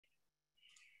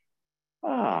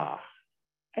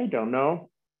I don't know,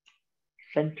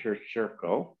 center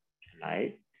circle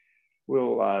tonight.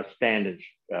 We'll stand and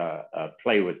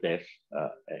play with this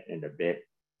in a bit,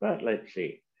 but let's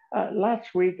see.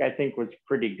 Last week, I think was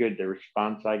pretty good, the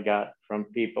response I got from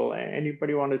people.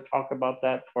 Anybody want to talk about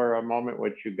that for a moment,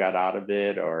 what you got out of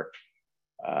it, or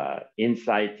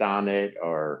insights on it,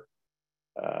 or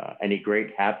any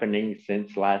great happenings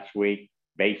since last week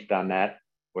based on that,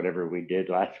 whatever we did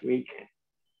last week?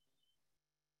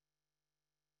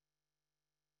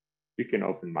 You can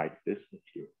open mic this if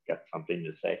you got something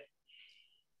to say.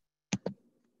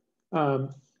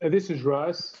 This is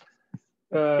Russ.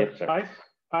 Yes, sir.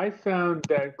 I found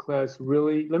that class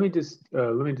really. Let me just.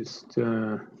 Can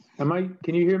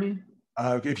you hear me?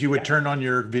 If you would turn on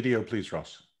your video, please,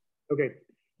 Ross. Okay.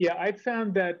 Yeah, I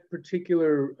found that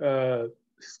particular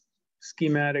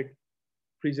schematic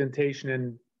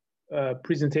presentation and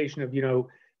presentation of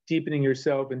deepening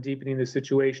yourself and deepening the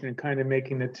situation and kind of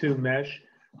making the two mesh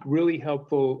really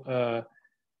helpful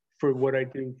for what I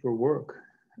do for work.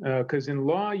 Because in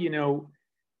law,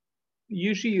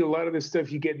 usually a lot of the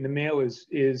stuff you get in the mail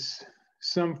is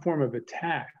some form of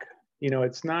attack.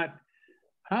 It's not,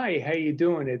 hi, how you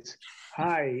doing? It's,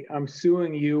 hi, I'm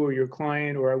suing you or your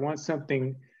client, or I want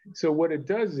something. So what it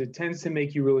does is it tends to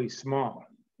make you really small,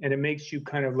 and it makes you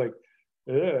kind of like,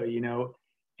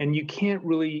 and you can't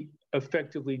really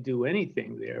effectively do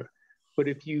anything there. But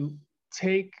if you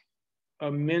take a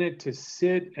minute to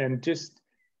sit and just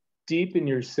deepen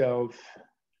yourself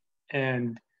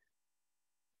and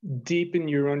deepen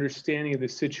your understanding of the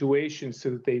situation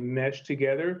so that they mesh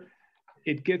together,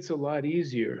 it gets a lot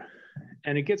easier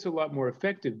and it gets a lot more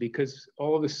effective, because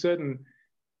all of a sudden,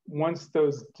 once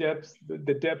those depths,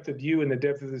 the depth of you and the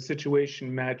depth of the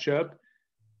situation match up,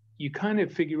 you kind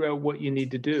of figure out what you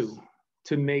need to do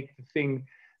to make the thing,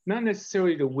 not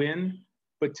necessarily to win,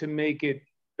 but to make it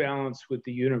balance with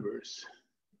the universe,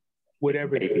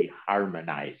 whatever. Maybe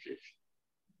harmonizes.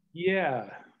 Yeah.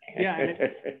 And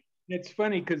it's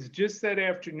funny because just that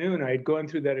afternoon I had gone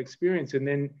through that experience, and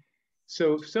then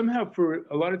so somehow for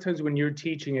a lot of times when you're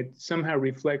teaching, it somehow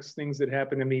reflects things that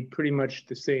happened to me pretty much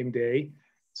the same day.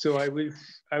 So I was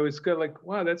kind of like,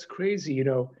 wow, that's crazy,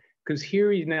 because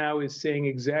here he now is saying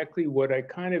exactly what I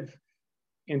kind of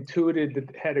intuited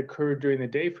that had occurred during the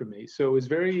day for me. So it was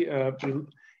very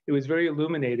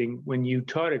illuminating when you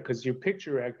taught it, because your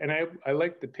picture and I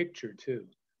liked the picture too,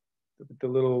 the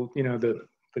little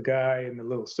the guy and the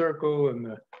little circle and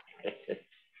the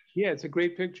yeah, it's a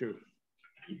great picture.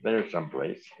 There's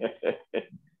someplace.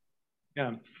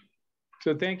 Yeah.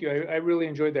 So thank you. I really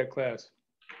enjoyed that class.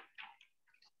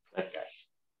 Okay.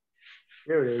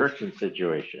 There it is. Person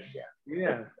situation.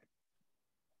 Yeah.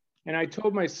 And I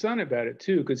told my son about it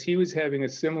too, because he was having a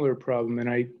similar problem, and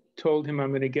I told him I'm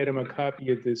going to get him a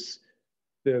copy of the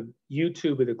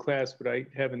YouTube of the class, but I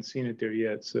haven't seen it there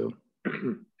yet. So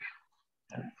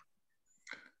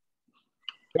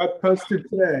got posted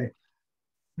today.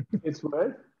 It's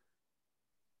what?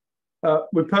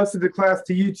 We posted the class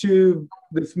to YouTube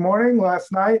this morning,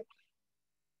 last night.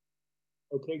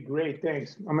 Okay, great.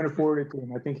 Thanks. I'm going to forward it to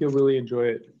him. I think he'll really enjoy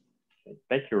it.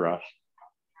 Thank you, Ross.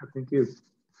 Thank you.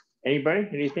 Anybody?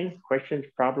 Anything? Questions,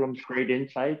 problems, great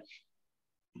insights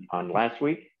on last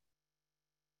week?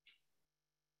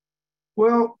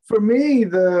 Well, for me,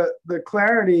 the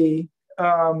clarity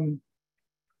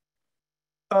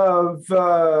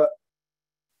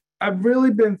I've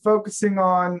really been focusing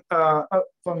on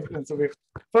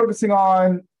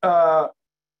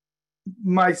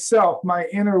myself, my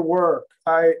inner work.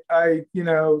 I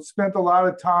spent a lot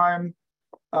of time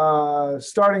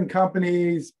starting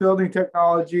companies, building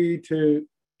technology to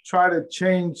try to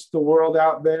change the world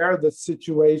out there, the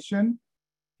situation.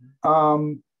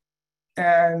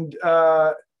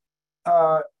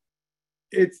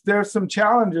 There's some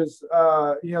challenges.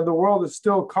 The world is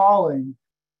still calling,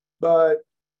 but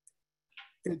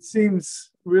it seems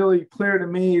really clear to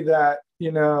me that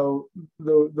the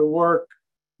work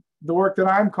that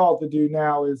I'm called to do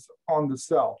now is on the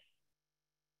self.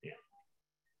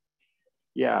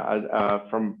 Yeah,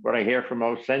 from what I hear from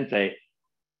OSensei,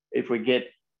 if we get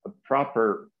a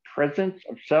proper presence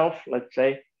of self, let's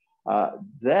say,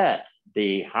 that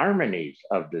the harmonies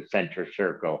of the center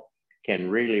circle can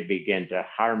really begin to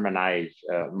harmonize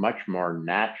much more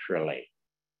naturally.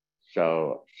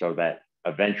 So that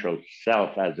eventual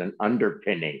self as an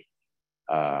underpinning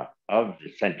of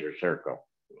the center circle.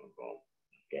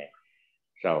 Okay.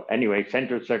 So anyway,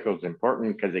 center circle is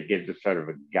important because it gives us sort of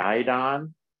a guide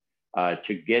on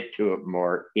to get to a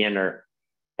more inner,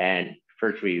 and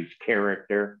first we use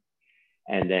character,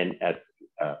 and then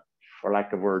for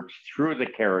lack of words, through the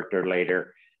character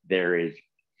later, there is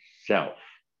self.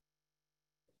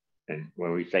 And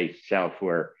when we say self,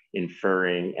 we're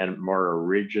inferring a more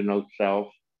original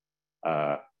self,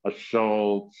 a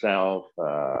soul self,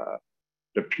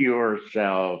 the pure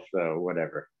self,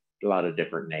 whatever. A lot of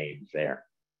different names there.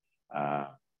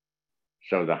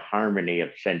 So the harmony of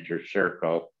center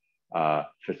circle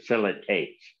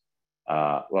facilitates.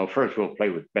 Well, first we'll play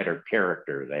with better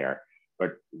character there,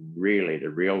 but really the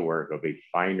real work will be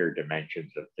finer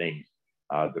dimensions of things,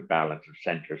 the balance of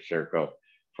center circle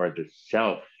for the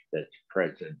self that's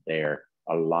present there,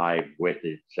 alive with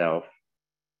itself,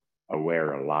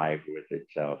 aware, alive with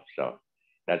itself. So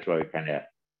that's why we kind of,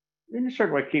 in a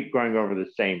certain way, keep going over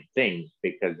the same things,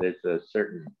 because it's a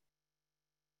certain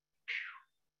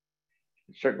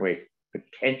way,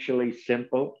 potentially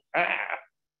simple.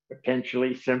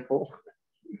 Potentially simple.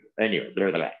 Anyway,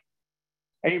 there that.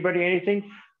 Anybody, anything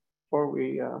before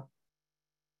we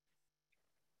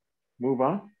move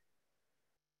on?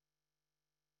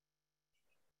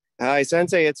 Hi,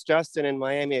 Sensei. It's Justin in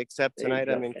Miami, except tonight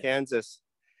Hey, I'm in Kansas.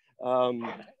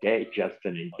 Hey,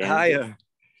 Justin in Kansas. Hi.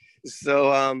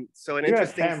 So an you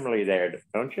interesting. have family there,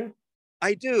 don't you?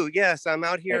 I do. Yes, I'm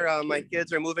out here. My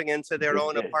kids are moving into their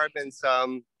own Good. apartments.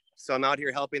 So I'm out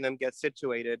here helping them get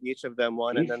situated. Each of them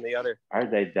one, and then the other. Are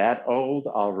they that old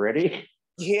already?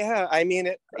 Yeah, I mean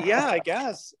it. Yeah, I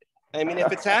guess. I mean,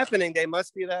 if it's happening, they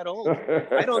must be that old.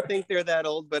 I don't think they're that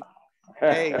old, but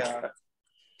hey,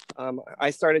 I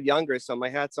started younger, so my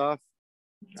hat's off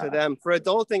to them for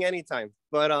adulting anytime.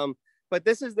 But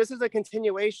this is a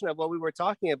continuation of what we were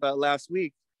talking about last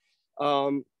week,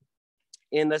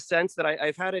 in the sense that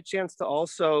I've had a chance to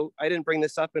also, I didn't bring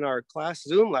this up in our class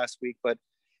Zoom last week, but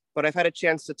I've had a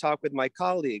chance to talk with my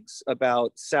colleagues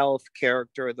about self,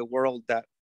 character, the world that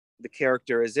the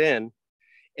character is in.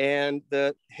 And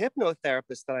the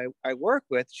hypnotherapist that I work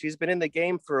with, she's been in the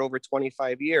game for over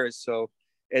 25 years. So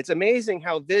it's amazing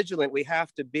how vigilant we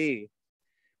have to be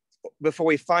before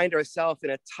we find ourselves in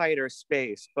a tighter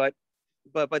space. But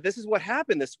this is what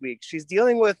happened this week. She's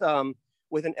dealing with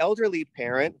an elderly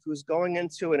parent who's going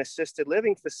into an assisted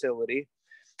living facility,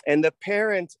 and the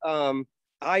parent,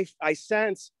 I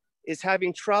sense, is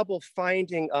having trouble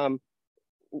finding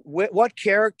what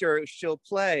character she'll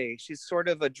play. She's sort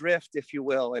of adrift, if you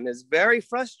will, and is very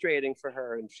frustrating for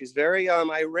her, and she's very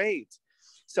irate.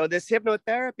 So this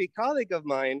hypnotherapy colleague of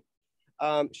mine,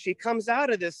 she comes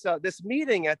out of this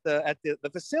meeting at the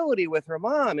facility with her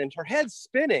mom, and her head's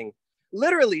spinning.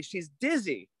 Literally, she's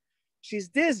dizzy. She's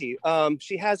dizzy.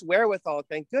 She has wherewithal,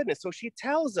 thank goodness. So she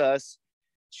tells us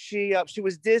she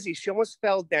was dizzy. She almost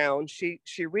fell down. She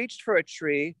reached for a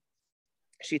tree.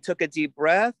 She took a deep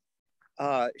breath.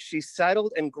 She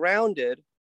settled and grounded,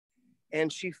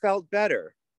 and she felt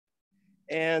better.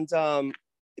 And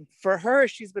for her,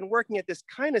 she's been working at this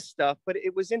kind of stuff, but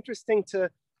it was interesting to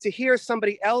hear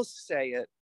somebody else say it,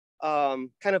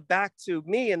 kind of back to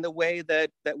me in the way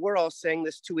that we're all saying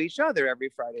this to each other every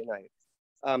Friday night.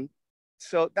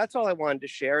 So that's all I wanted to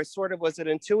share. It sort of was an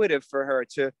intuitive for her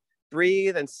to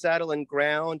breathe and settle and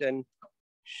ground, and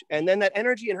then that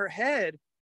energy in her head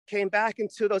came back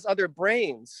into those other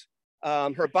brains,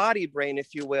 her body brain,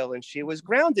 if you will, and she was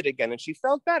grounded again, and she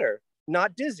felt better,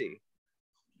 not dizzy.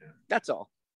 That's all.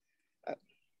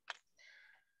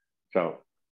 So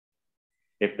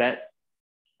if that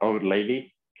old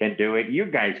lady can do it, you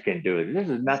guys can do it. This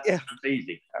is not so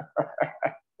easy.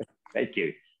 Thank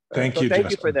you. Thank So you, thank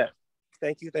Justin. you for that.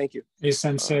 Thank you. Hey,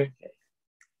 Sensei. Okay.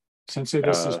 Sensei,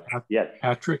 this is Yes.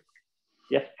 Patrick.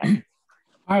 Yes.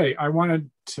 Hi, I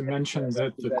wanted to mention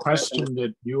that the question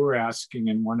that you were asking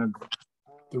in one of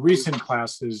the recent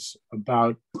classes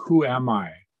about who am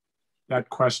I, that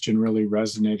question really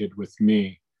resonated with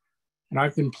me. And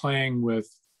I've been playing with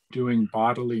doing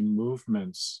bodily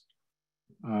movements,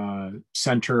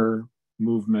 center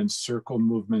movements, circle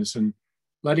movements, and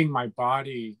letting my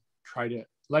body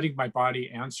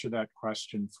answer that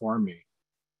question for me.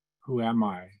 Who am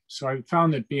I? So I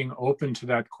found that being open to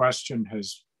that question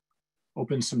has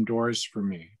opened some doors for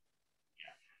me.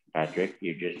 Patrick,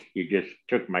 you just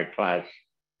took my class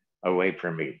away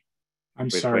from me. I'm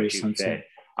sorry, Sensei. Said.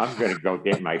 I'm going to go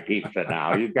get my pizza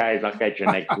now. You guys, I'll catch you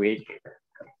next week.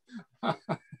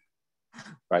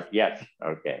 But yes,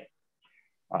 okay.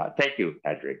 Thank you,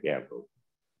 Patrick. Yeah, we'll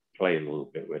play a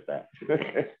little bit with that.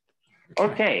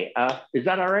 Okay, is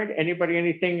that all right? Anybody,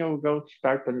 anything? We'll go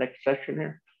start the next session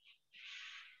here.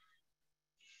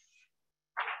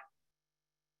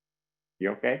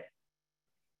 You okay?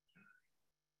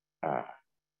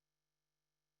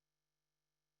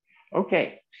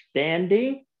 Okay,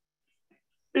 standing,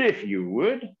 if you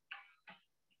would.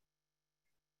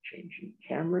 Changing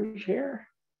cameras here.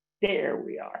 There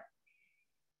we are.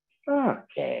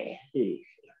 Okay.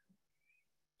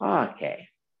 Okay,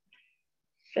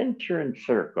 center and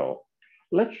circle.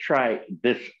 Let's try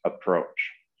this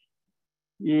approach.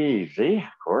 Easy, of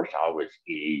course, always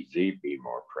easy, be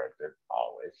more present,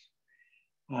 always.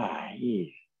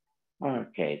 Easy.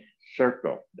 Okay,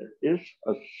 circle. There is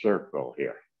a circle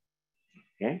here.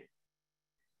 Okay,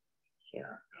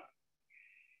 circle.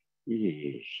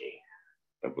 Easy.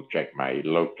 Double check my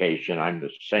location. I'm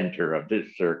the center of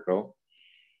this circle.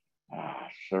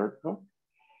 Circle.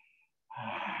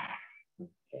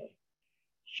 Okay.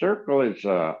 Circle is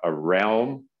a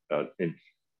realm. In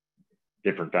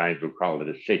different times we'll call it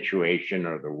a situation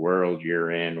or the world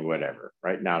you're in, whatever.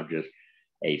 Right now, just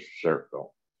a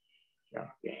circle.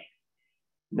 Okay.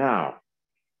 Now,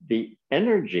 the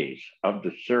energies of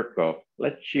the circle,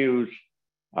 let's use,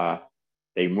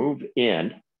 they move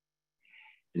in,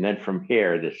 and then from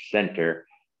here, the center,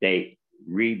 they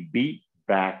rebeat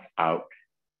back out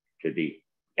to the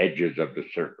edges of the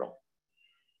circle.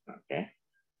 Okay.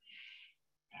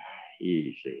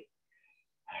 Easy.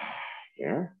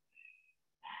 Here.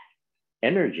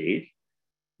 Energies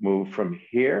move from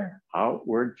here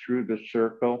outward through the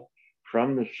circle.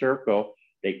 From the circle,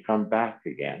 they come back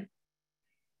again.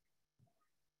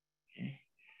 Okay.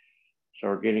 So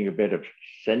we're getting a bit of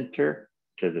center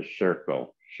to the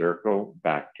circle, circle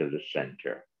back to the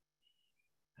center.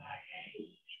 Okay.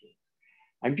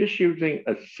 I'm just using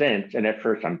a sense, and at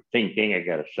first I'm thinking I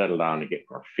got to settle down and get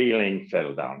more feeling,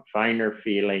 settle down, finer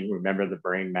feeling. Remember the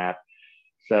brain map,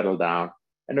 settle down,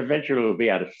 and eventually we'll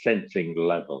be at a sensing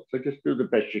level. So just do the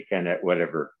best you can at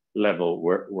whatever level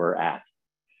we're at.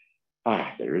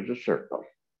 There is a circle.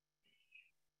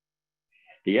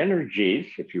 The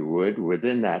energies, if you would,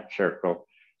 within that circle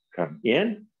come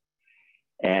in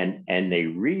and they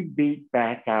rebeat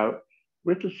back out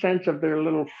with the sense of they're a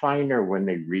little finer when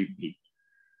they rebeat.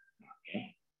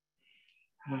 Okay.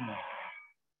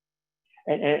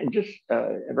 And just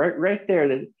right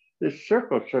there, this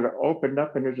circle sort of opened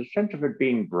up and there's a sense of it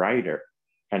being brighter.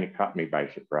 Kind of caught me by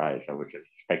surprise. I wasn't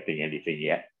expecting anything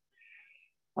yet.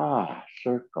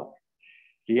 Circle.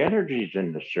 The energies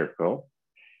in the circle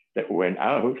that went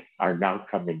out are now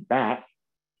coming back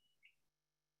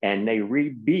and they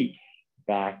rebeat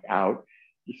back out.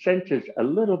 The sense is a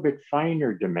little bit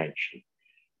finer dimension.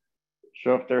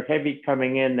 So if they're heavy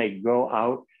coming in, they go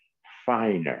out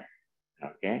finer,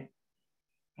 okay?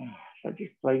 So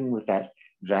just playing with that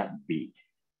beat,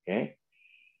 okay?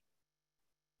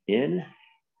 In,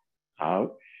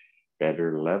 out,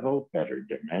 better level, better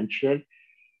dimension.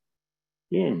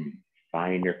 In,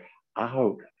 finer,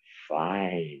 out,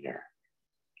 finer.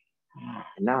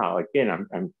 Now, again,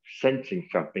 I'm sensing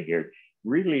something here,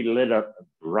 really lit up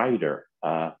brighter,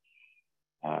 a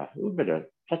little bit of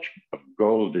touch of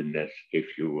goldenness,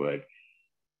 if you would.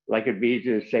 Like it'd be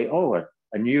easy to say, oh,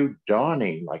 a new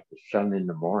dawning like the sun in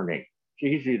the morning.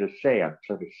 It's easy to say, I'm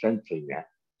sort of sensing that.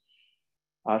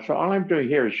 So all I'm doing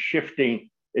here is shifting.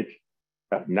 It's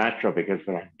natural because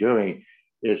what I'm doing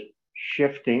is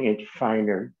shifting into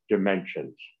finer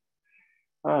dimensions.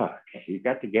 Okay, you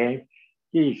got the game?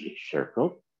 Easy,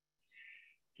 circle.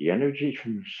 The energies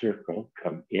from the circle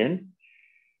come in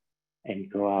and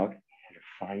go out at a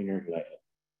finer level.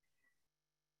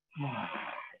 You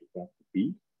got the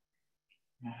beat.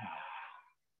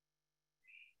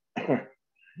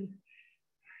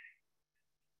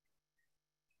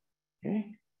 Okay.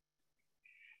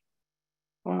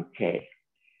 Okay.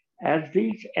 As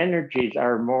these energies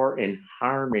are more in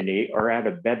harmony or at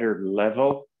a better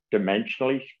level,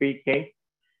 dimensionally speaking,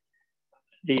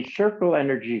 the circle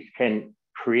energies can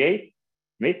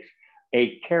mix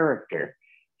a character.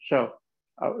 So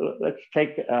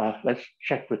let's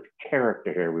check with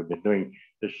character here. We've been doing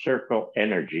the circle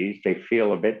energies. They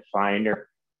feel a bit finer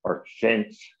or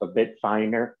sense a bit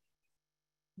finer.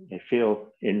 They feel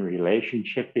in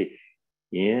relationship,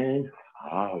 in,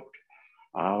 out,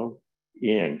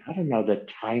 in. I don't know the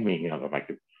timing of them. I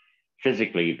could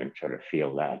physically even sort of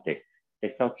feel that. They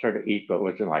felt sort of equal. It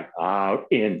wasn't like out,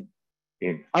 in,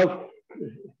 out.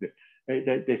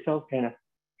 They felt kind of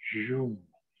zoom,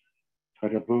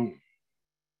 boom.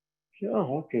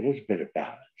 Oh, okay, there's a bit of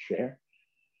balance there.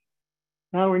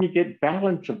 Now, when you get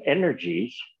balance of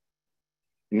energies,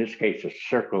 in this case, a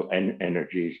circle and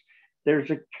energies, there's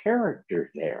a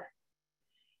character there.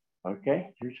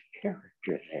 Okay, there's a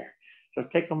character there. So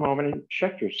take a moment and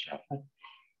check yourself.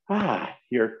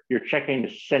 You're checking the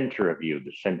center of you,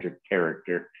 the center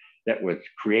character that was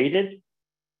created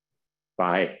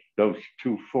by those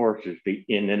two forces, the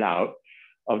in and out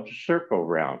of the circle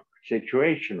realm,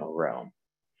 situational realm.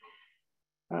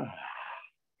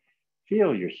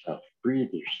 Feel yourself,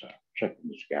 breathe yourself. Checking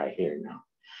this guy here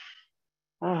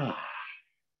now.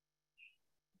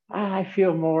 I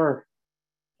feel more,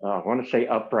 I want to say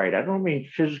upright. I don't mean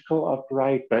physical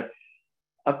upright, but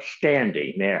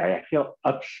upstanding. There, I feel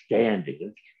upstanding.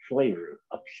 It's flavor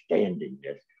of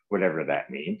upstandingness, whatever that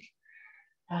means.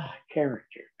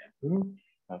 Character. Boom,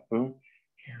 boom,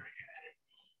 character.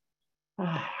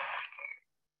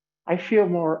 I feel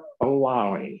more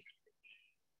allowing,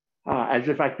 as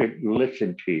if I could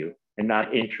listen to you and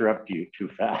not interrupt you too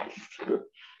fast.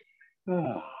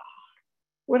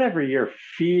 Whatever your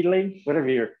feeling, whatever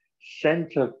your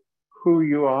sense of who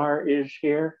you are is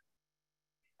here.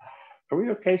 Are we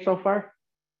okay so far?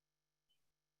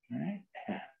 All right.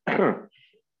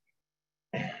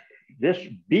 This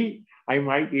beat I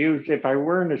might use if I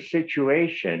were in a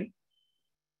situation.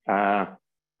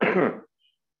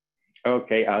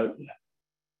 Okay,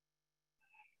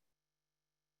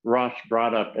 Ross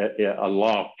brought up a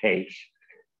law case.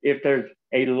 If there's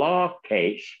a law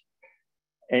case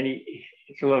and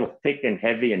it's a little thick and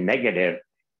heavy and negative,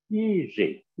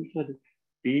 easy.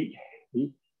 Beat.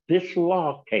 This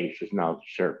law case is now the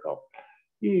circle.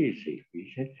 Easy,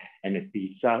 and it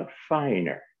beats out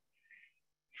finer.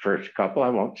 First couple, I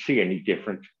won't see any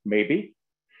difference, maybe,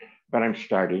 but I'm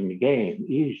starting the game.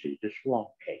 Easy, this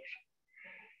law case.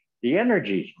 The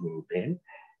energies move in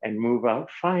and move out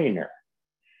finer.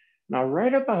 Now,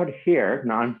 right about here,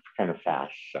 now I'm kind of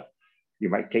fast, so you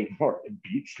might take more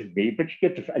beats than me, but you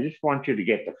get I just want you to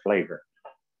get the flavor.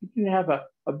 You can have a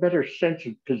better sense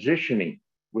of positioning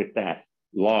with that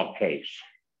law case.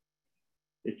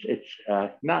 It's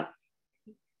not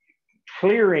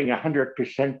clearing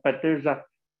 100%, but there's a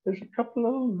couple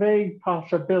of vague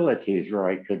possibilities where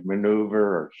I could maneuver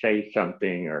or say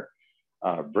something or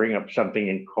bring up something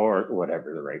in court,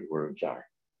 whatever the right words are.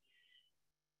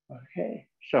 Okay,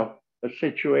 so a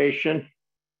situation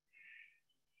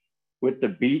with the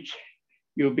beats,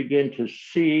 you'll begin to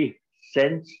see,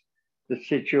 sense the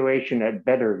situation at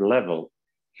better level.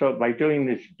 So by doing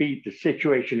this beat, the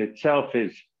situation itself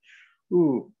is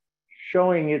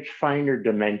showing its finer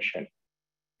dimension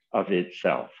of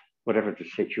itself, whatever the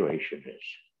situation is.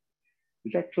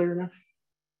 Is that clear enough?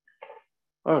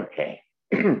 Okay.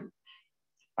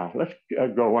 Let's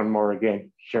go one more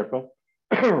again. Circle.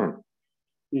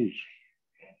 These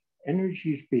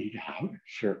energies beat out,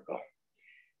 circle.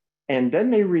 And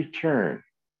then they return.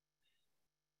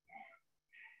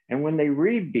 And when they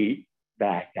rebeat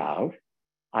back out,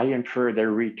 I infer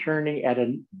they're returning at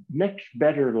a next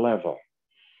better level.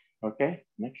 Okay,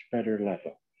 next better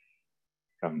level.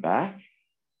 Come back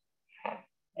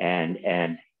and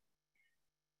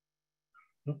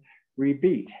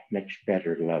rebeat, next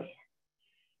better level.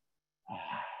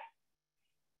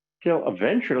 Till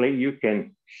eventually you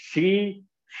can see,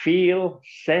 feel,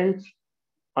 sense,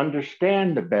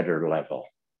 understand the better level.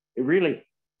 It really,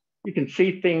 you can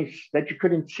see things that you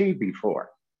couldn't see before.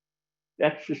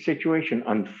 That's the situation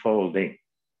unfolding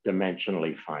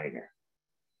dimensionally finer.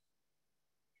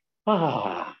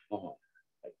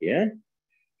 Again,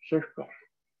 circle,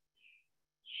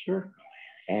 circle,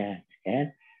 and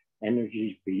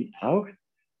energies beat out,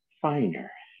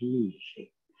 finer,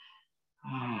 easy.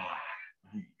 Finer.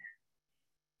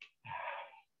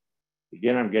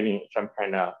 Again, I'm getting some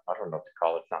kind of, I don't know what to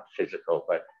call it, it's not physical,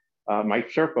 but my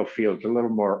circle feels a little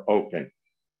more open,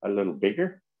 a little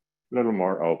bigger, a little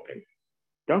more open.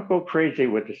 Don't go crazy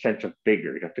with the sense of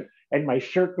bigger. You have to, and my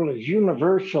circle is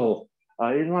universal.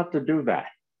 You don't have to do that.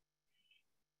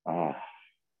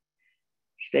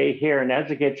 Stay here, and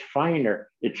as it gets finer,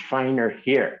 it's finer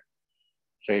here.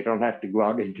 So you don't have to go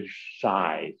out into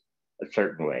size a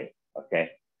certain way,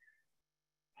 okay?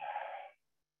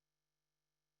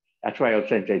 That's why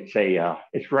OSensei say,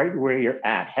 it's right where you're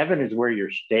at. Heaven is where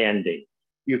you're standing.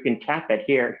 You can tap it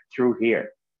here, through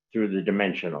the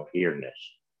dimensional here-ness,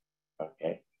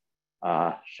 okay?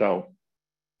 So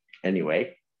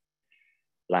anyway,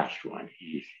 last one,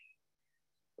 easy.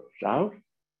 Goes out,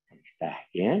 comes back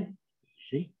in,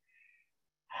 easy.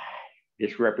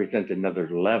 This represents another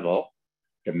level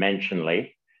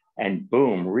dimensionally, and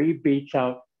boom, rebeats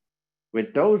out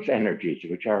with those energies,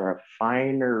 which are a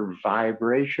finer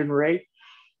vibration rate.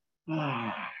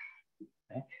 Go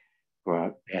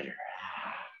out better.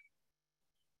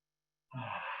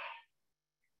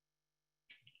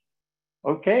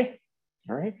 Okay,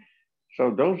 all right.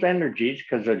 So those energies,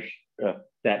 because of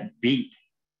that beat,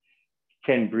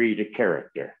 can breed a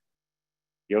character.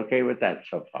 You okay with that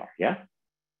so far? Yeah?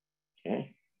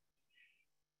 Okay.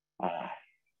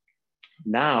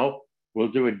 Now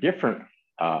we'll do a different,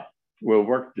 we'll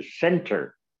work the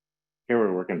center. Here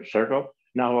we're working circle.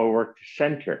 Now we'll work the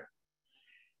center.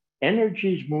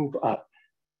 Energies move up.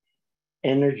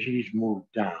 Energies move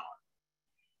down.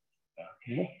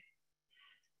 Okay.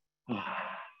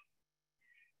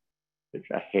 It's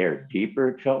a hair deeper,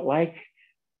 it felt like.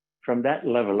 From that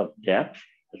level of depth,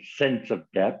 a sense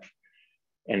of depth,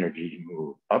 energy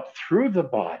move up through the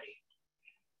body,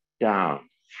 down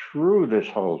through this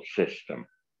whole system,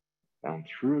 down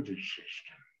through the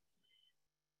system.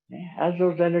 As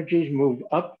those energies move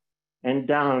up and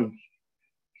down,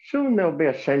 soon there'll be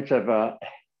a sense of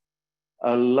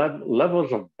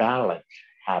levels of balance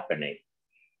happening.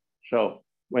 So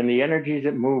when the energies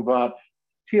that move up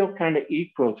feel kind of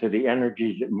equal to the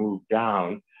energies that move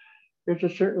down, there's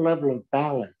a certain level of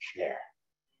balance there.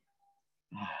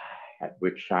 At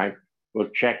which time we'll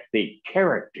check the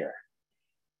character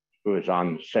who is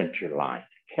on the center line,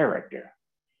 character.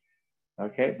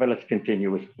 Okay, but let's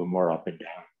continue with a little more up and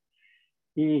down.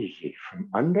 Easy. From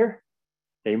under,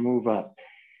 they move up.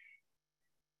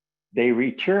 They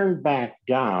return back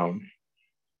down.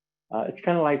 It's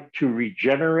kind of like to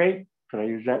regenerate. Could I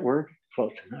use that word?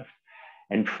 Close enough.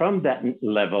 And from that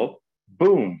level,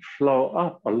 boom, flow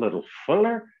up a little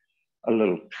fuller, a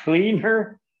little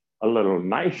cleaner, a little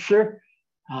nicer,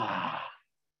 a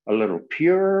little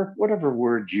purer, whatever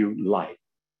word you like.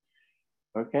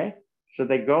 Okay, so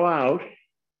they go out,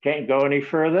 can't go any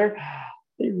further,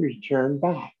 they return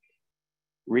back,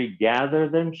 regather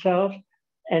themselves,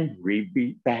 and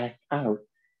rebeat back out.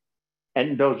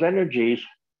 And those energies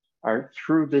are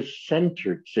through this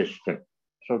centered system.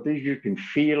 So these you can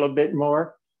feel a bit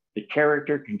more. The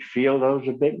character can feel those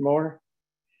a bit more.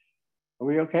 Are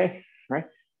we okay? Right?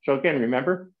 So again,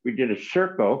 remember, we did a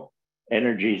circle,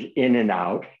 energies in and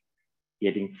out,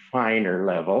 getting finer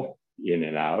level, in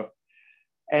and out.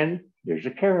 And there's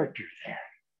a character there.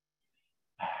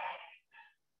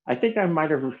 I think I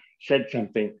might have said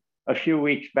something a few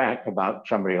weeks back about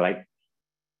somebody like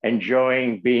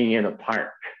enjoying being in a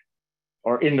park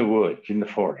or in the woods, in the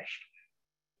forest.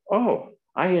 Oh,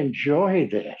 I enjoy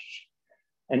this.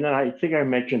 And then I think I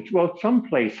mentioned, well,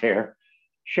 someplace here,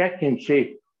 check and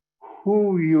see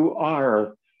who you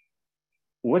are.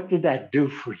 What did that do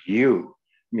for you?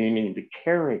 Meaning the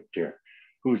character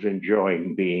who's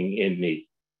enjoying being in the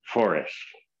forest,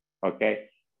 okay?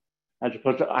 As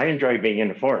opposed to, I enjoy being in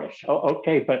the forest. Oh,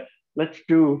 okay, but let's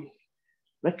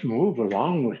move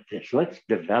along with this. Let's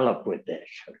develop with this,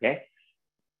 okay?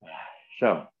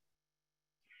 So,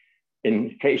 in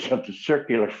the case of the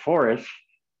circular forest,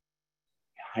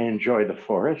 I enjoy the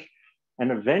forest,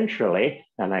 and eventually,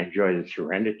 and I enjoy the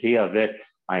serenity of it,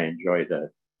 I enjoy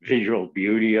the visual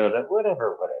beauty of it,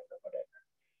 whatever.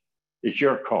 It's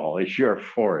your call, it's your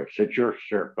forest, it's your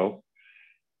circle.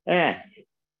 And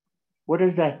what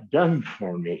has that done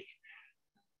for me?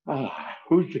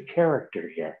 Who's the character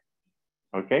here?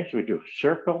 Okay, so we do a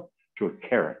circle to a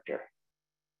character.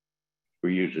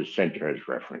 We use the center as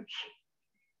reference.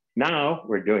 Now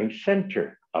we're doing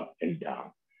center up and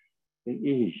down.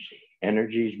 Easy.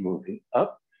 Energy's moving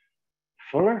up,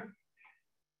 fuller,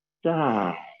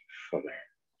 down, fuller.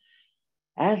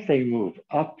 As they move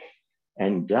up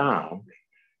and down,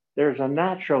 there's a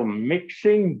natural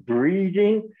mixing,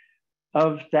 breeding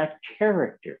of that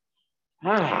character.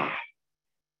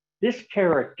 This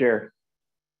character,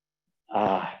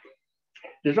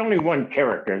 there's only one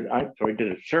character. So we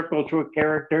did a circle to a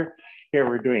character. Here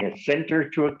we're doing a center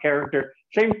to a character,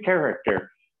 same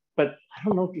character, but I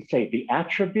don't know what to say. The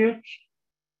attributes,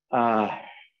 for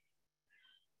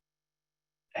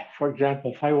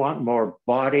example, if I want more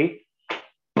body,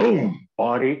 boom,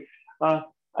 body, I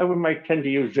might tend to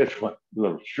use this one, a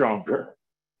little stronger,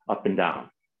 up and down.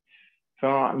 If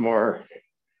I want more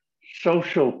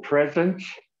social presence,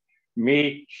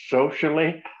 me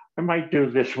socially, I might do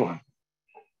this one,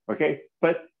 okay?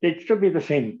 But they'd still be the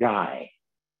same guy.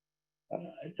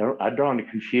 I don't want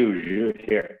to confuse you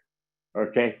here,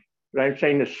 okay? But I'm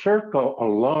saying the circle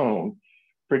alone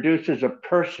produces a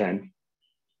person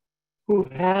who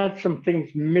has some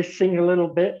things missing a little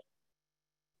bit,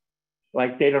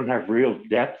 like they don't have real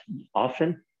depth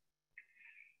often.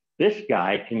 This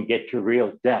guy can get to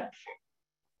real depth,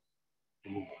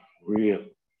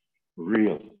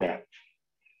 real depth.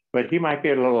 But he might be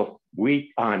a little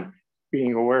weak on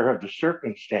being aware of the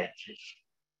circumstances.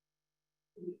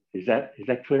 Is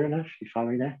that clear enough? You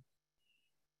following that?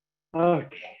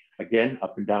 Okay, again,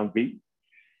 up and down beat.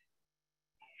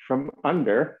 From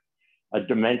under a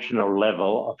dimensional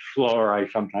level, a floor, I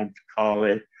sometimes call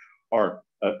it, or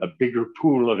a bigger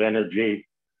pool of energy,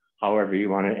 however you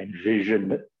want to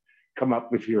envision it, come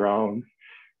up with your own.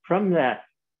 From that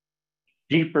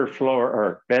deeper floor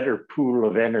or better pool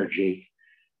of energy,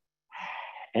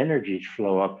 energies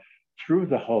flow up through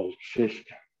the whole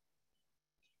system.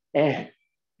 And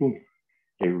boom,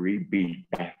 they rebeat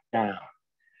back down.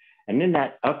 And in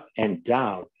that up and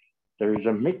down, there's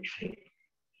a mixing,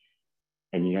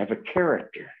 and you have a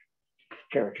character.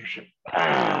 Character says,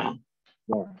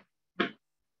 more.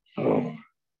 Oh,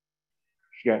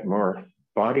 she's got more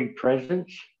body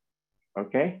presence.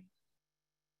 Okay.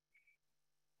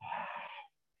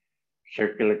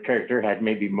 Circular character had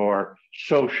maybe more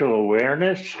social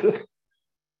awareness.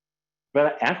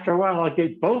 But after a while, I'll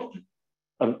get both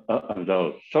of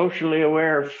those. Socially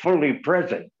aware, fully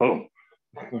present. Boom.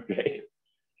 Okay.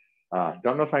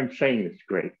 Don't know if I'm saying this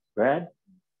great. Brad,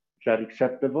 is that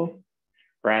acceptable?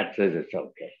 Brad says it's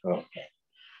okay. Okay.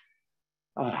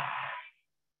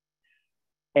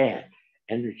 And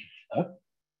energy's up,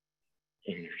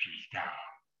 energy's down.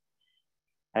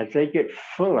 As they get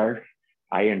fuller,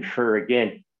 I infer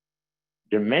again,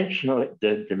 the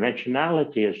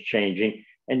dimensionality is changing,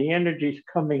 and the energies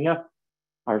coming up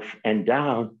and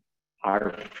down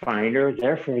are finer.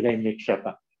 Therefore, they mix up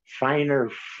a finer,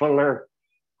 fuller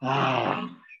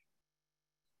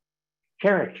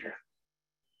character.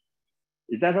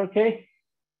 Is that okay?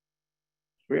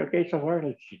 We okay so far?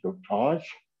 Let's go pause.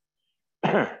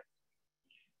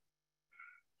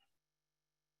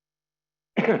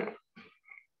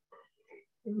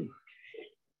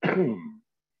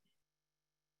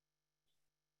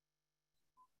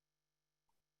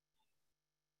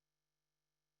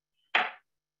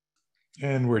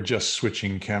 And we're just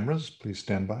switching cameras. Please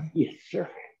stand by. Yes, sir.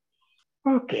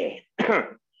 Okay.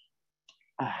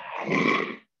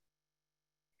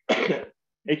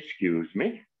 Excuse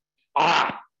me.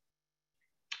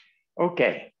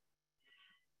 Okay.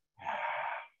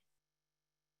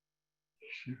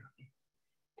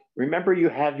 Remember, you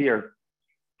have your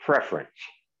preference.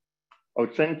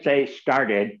 OSensei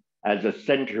started as a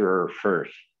centerer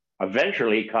first,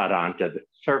 eventually caught on to the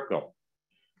circle,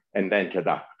 and then to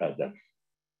the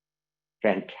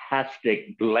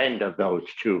fantastic blend of those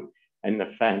two, and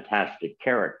the fantastic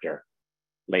character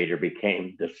later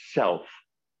became the self.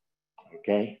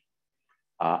 Okay.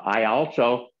 I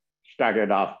also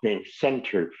started off being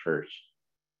centered first.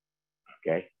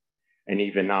 Okay. And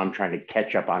even now I'm trying to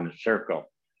catch up on the circle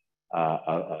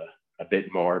a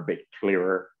bit more, a bit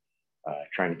clearer,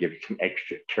 trying to give it some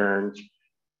extra turns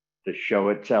to show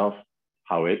itself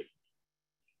how it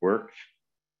works,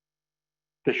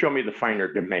 to show me the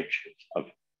finer dimensions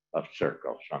of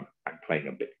circles. So I'm playing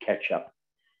a bit catch up.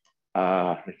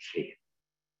 Let's see.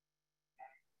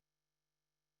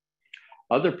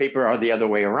 Other people are the other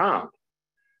way around.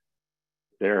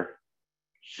 They're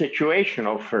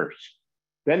situational first.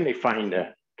 Then they find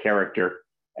the character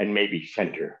and maybe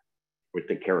center with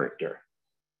the character,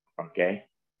 okay?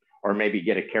 Or maybe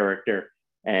get a character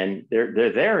and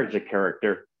they're there as a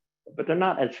character, but they're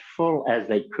not as full as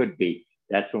they could be.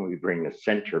 That's when we bring the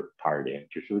center part in,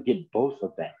 so we get both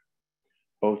of them,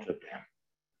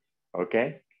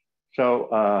 okay?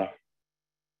 So,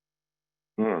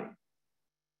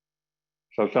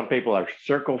 so some people are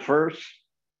circle first,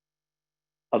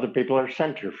 other people are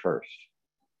center first.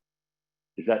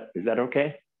 Is that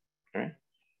okay? All right.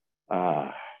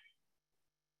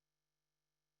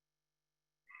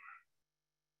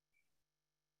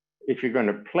 If you're going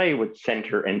to play with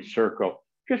center and circle,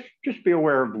 just be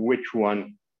aware of which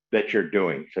one that you're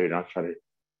doing, so you don't sort of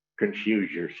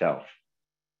confuse yourself.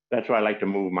 That's why I like to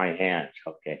move my hands.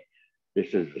 Okay,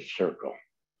 this is the circle,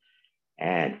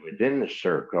 and within the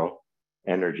circle,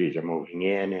 energies are moving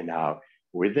in and out.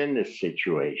 Within this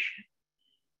situation,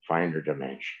 finer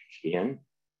dimensions, in,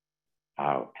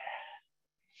 out,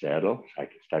 settle, so I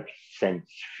can start to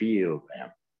sense, feel them.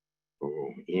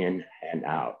 Boom, in and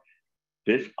out.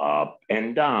 This up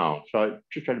and down. So I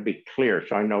just try to be clear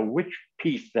so I know which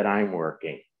piece that I'm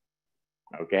working.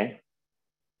 Okay?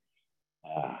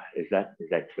 Is that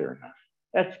clear enough?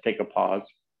 Let's take a pause.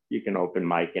 You can open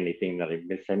mic, anything that I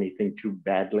miss anything too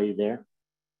badly there.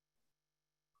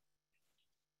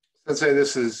 Sensei,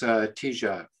 this is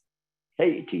Tija.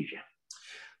 Hey, Tija.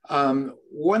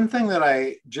 One thing that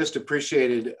I just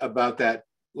appreciated about that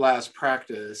last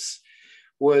practice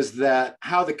was that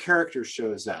how the character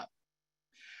shows up.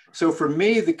 So for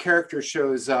me, the character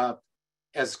shows up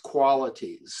as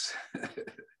qualities.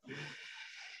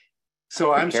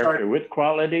 So I'm starting with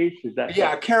qualities. Is that?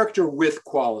 Yeah, character with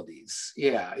qualities.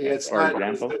 Yeah, it's for not.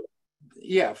 Example?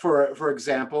 Yeah, for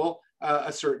example,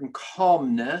 a certain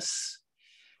calmness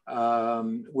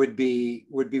would be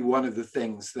one of the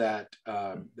things that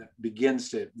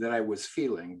that I was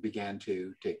feeling began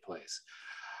to take place.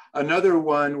 Another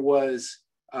one was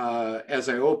as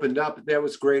I opened up, there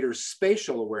was greater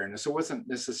spatial awareness. It wasn't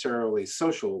necessarily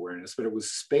social awareness, but it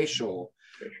was spatial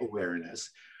awareness.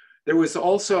 There was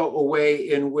also a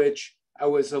way in which I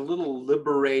was a little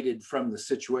liberated from the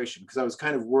situation because I was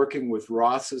kind of working with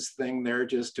Ross's thing there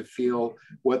just to feel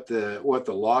what the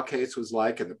law case was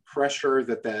like and the pressure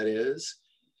that is.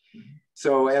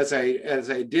 So as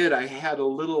I did, I had a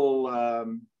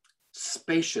little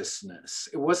spaciousness.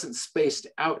 It wasn't spaced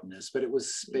outness, but it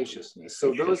was spaciousness.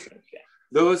 So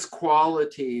those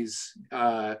qualities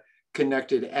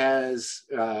connected as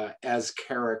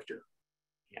character.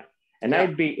 And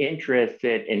I'd be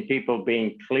interested in people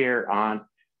being clear on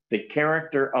the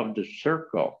character of the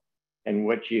circle and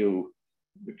what your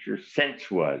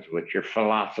sense was, what your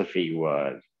philosophy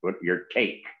was, what your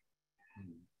take.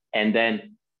 And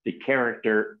then the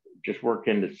character, just work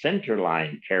in the center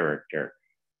line character.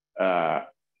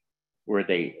 Were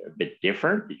they a bit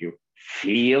different? Did you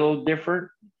feel different?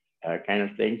 Kind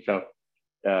of thing. So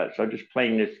just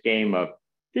playing this game of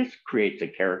this creates a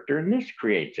character and this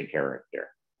creates a character.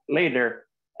 Later,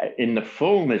 in the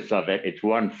fullness of it, it's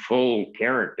one full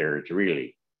character. It's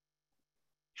really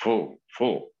full.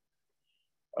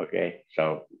 Okay,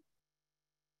 so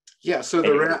yeah. So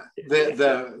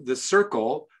the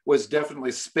circle was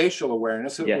definitely spatial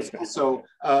awareness. It was also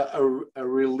a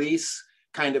release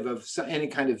kind of any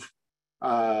kind of.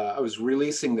 I was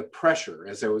releasing the pressure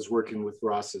as I was working with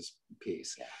Ross's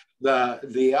piece. Yeah.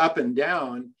 The up and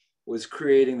down was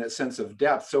creating that sense of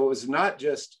depth. So it was not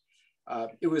just.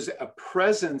 It was a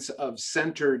presence of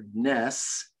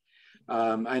centeredness.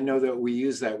 I know that we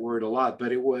use that word a lot,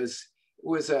 but it was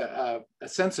a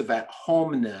sense of at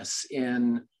homeness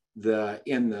in the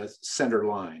center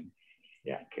line.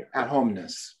 Yeah, at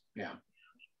homeness. Yeah.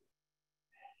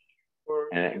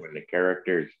 And when the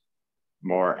character's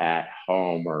more at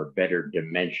home or better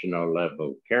dimensional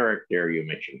level character, you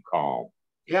mentioned calm.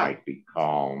 Yeah, might be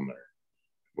calm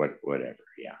or whatever.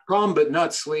 Yeah, calm but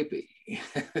not sleepy.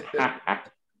 Okay.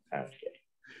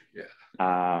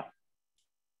 Yeah.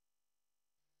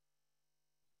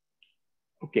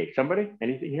 Okay, somebody?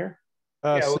 Anything here?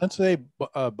 Sensei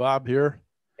Bob here.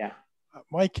 Yeah.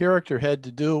 My character had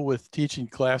to do with teaching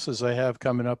classes I have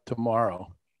coming up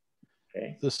tomorrow.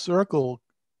 Okay. The circle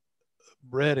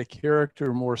bred a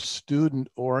character more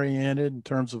student-oriented in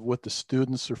terms of what the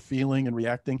students are feeling and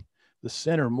reacting. The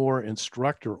center more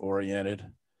instructor-oriented,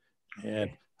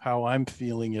 and how I'm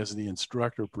feeling as the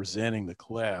instructor presenting the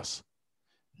class.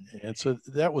 And so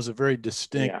that was a very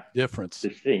distinct difference.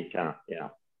 Distinct, huh? Yeah.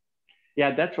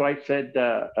 Yeah, that's why I said,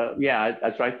 so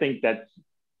I think that's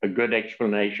a good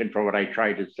explanation for what I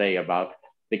tried to say about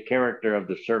the character of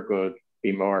the circle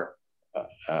be more,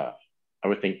 I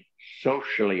would think,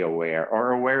 socially aware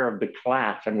or aware of the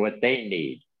class and what they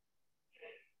need.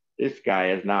 This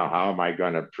guy is now, how am I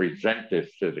going to present this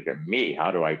to me?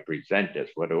 How do I present this?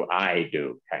 What do I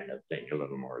do? Kind of thing, a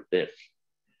little more of this.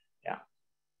 Yeah.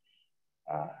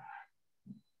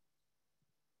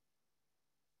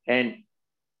 And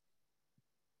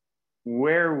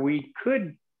where we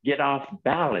could get off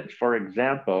balance, for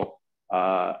example,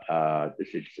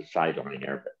 this is just a sideline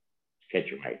here, but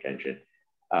catching my attention.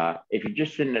 If you're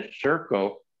just in a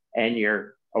circle and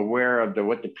you're aware of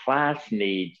what the class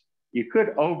needs, you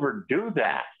could overdo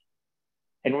that.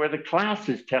 And where the class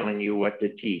is telling you what to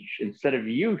teach, instead of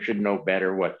you should know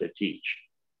better what to teach.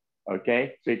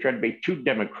 Okay? So you try to be too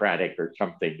democratic or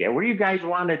something. Yeah, what do you guys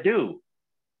want to do?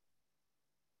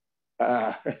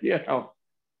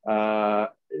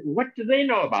 What do they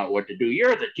know about what to do?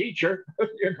 You're the teacher,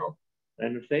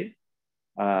 kind of thing.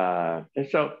 And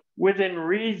so within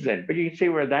reason, but you can see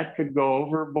where that could go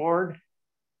overboard.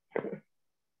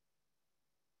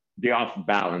 The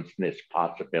off-balancedness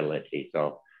possibility.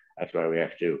 So that's why we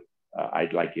have to,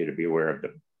 I'd like you to be aware of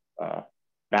the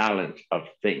balance of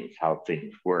things, how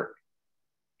things work.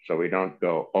 So we don't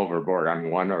go overboard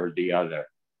on one or the other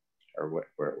or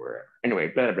wherever. Anyway,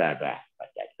 blah, blah, blah,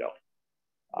 let that go.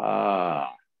 Oh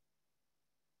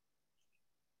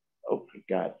my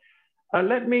God.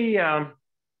 Let me,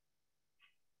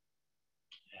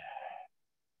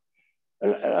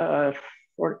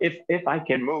 or if I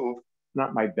can move,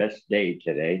 not my best day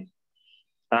today.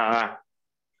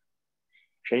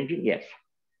 Changing, yes.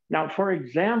 Now, for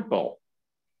example,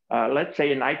 let's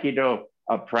say in Aikido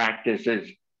practices,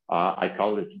 I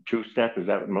call it two-step. Is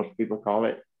that what most people call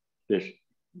it?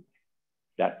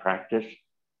 That practice?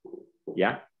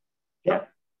 Yeah? Yeah.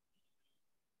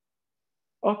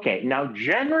 Okay, now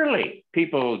generally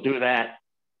people do that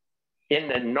in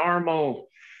the normal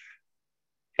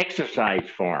exercise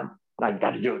form. I've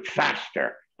got to do it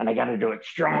faster and I got to do it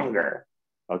stronger,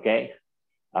 okay?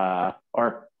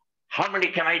 Or how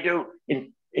many can I do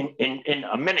in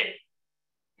a minute?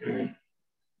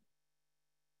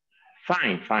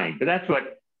 Fine, but that's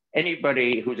what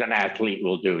Anybody who's an athlete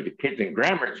will do. The kids in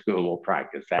grammar school will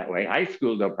practice that way. High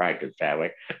school, they'll practice that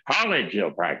way. College,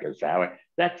 they'll practice that way.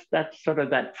 That's sort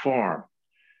of that form.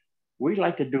 We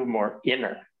like to do more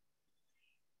inner.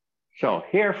 So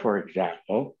here, for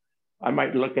example, I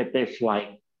might look at this like,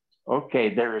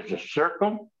 okay, there is a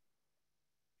circle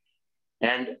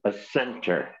and a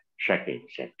center, checking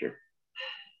center.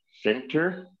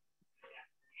 Center,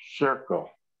 circle,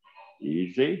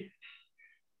 easy.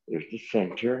 There's the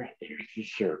center, there's the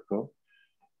circle,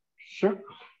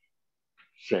 circle,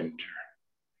 center,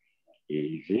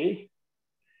 easy.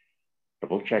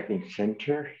 Double checking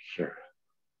center, circle,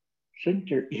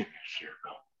 center in the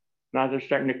circle. Now they're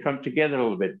starting to come together a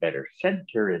little bit better.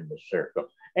 Center in the circle.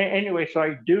 Anyway, so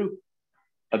I do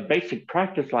a basic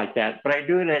practice like that, but I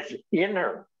do it as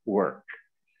inner work.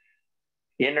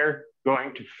 Inner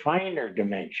going to finer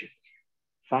dimensions,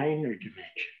 finer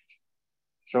dimensions.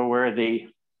 So where the,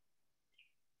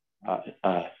 let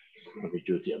me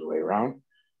do it the other way around.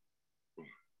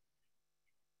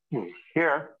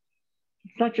 Here,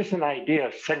 it's not just an idea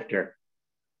of center.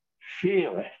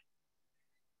 Feel it.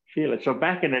 Feel it. So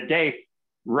back in the day,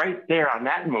 right there on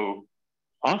that move,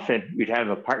 often we'd have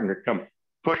a partner come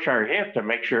push our hip to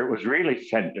make sure it was really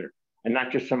center and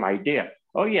not just some idea.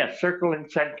 Oh yeah, circle and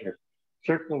center,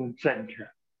 circle and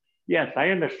center. Yes, I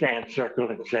understand circle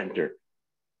and center.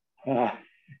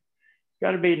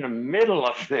 Got to be in the middle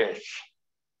of this,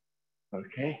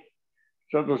 okay?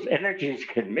 So those energies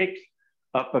can mix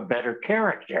up a better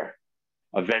character.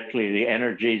 Eventually the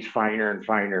energy is finer and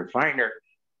finer and finer.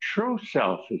 True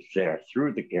self is there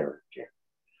through the character.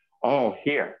 All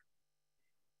here.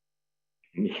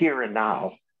 And here and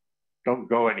now. Don't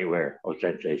go anywhere,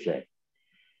 OSensei say.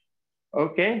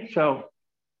 Okay, so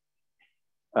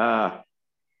kind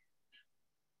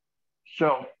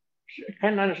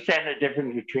of understand the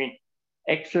difference between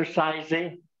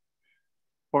exercising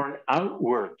for an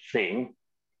outward thing,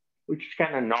 which is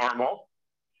kind of normal,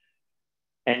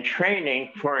 and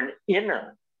training for an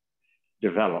inner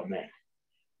development,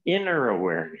 inner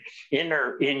awareness,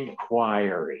 inner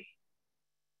inquiry.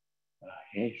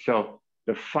 Okay, so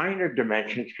the finer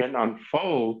dimensions can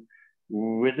unfold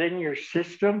within your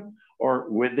system or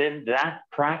within that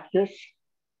practice.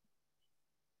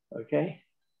 Okay,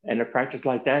 and a practice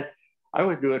like that, I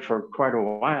would do it for quite a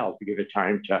while to give it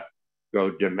time to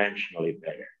go dimensionally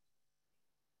better.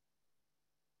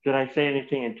 Did I say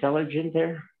anything intelligent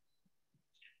there?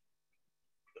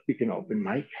 You can open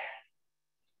mic.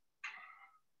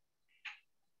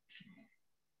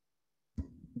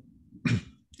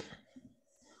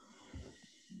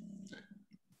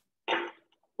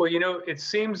 Well, you know, it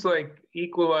seems like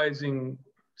equalizing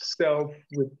self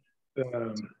with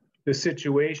the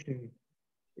situation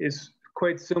is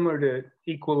quite similar to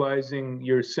equalizing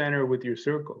your center with your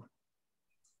circle,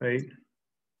 right?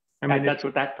 I mean, that's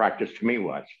what that practice to me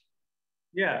was.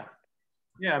 Yeah.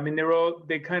 Yeah, I mean,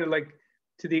 they kind of like,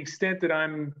 to the extent that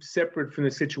I'm separate from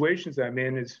the situations I'm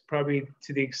in, is probably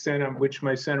to the extent on which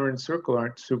my center and circle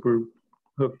aren't super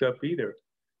hooked up either.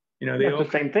 You know,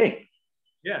 that's the same thing.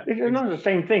 Yeah. They're not the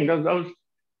same thing.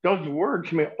 Those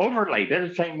words may overlay. They're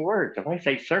the same words. If I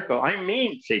say circle, I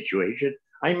mean situation.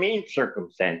 I mean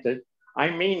circumstances. I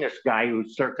mean this guy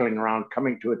who's circling around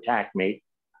coming to attack me.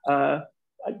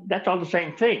 That's all the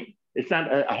same thing. It's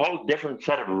not a whole different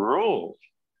set of rules.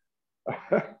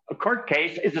 A court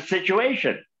case is a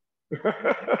situation.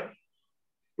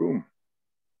 Boom.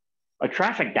 A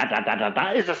traffic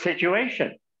is a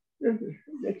situation.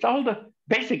 It's all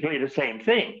basically the same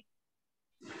thing.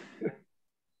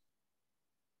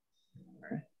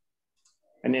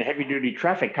 And in heavy duty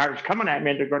traffic, cars coming at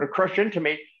me and they're going to crush into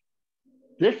me.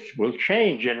 This will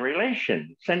change in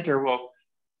relation. Center will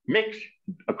mix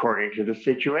according to the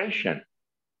situation.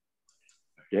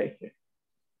 Okay.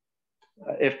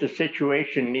 If the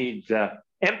situation needs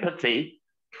empathy,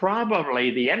 probably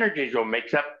the energies will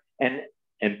mix up. An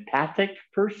empathic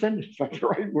person, is that the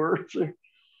right word?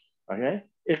 Okay.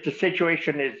 If the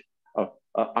situation is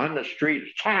on the street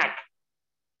attack,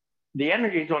 the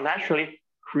energies will naturally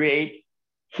create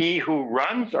he who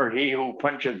runs or he who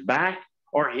punches back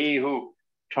or he who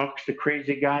talks the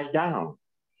crazy guy down.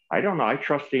 I don't know. I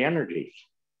trust the energies.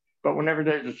 But whenever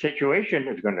there's a situation,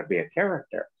 there's going to be a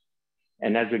character.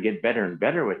 And as we get better and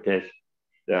better with this,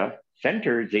 the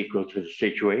center is equal to the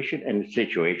situation and the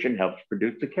situation helps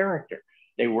produce the character.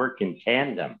 They work in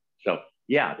tandem. So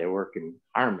yeah, they work in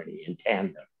harmony, in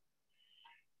tandem.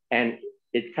 And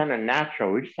it's kind of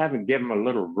natural. We just haven't given them a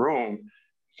little room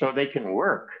so they can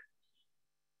work.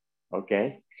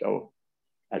 Okay, so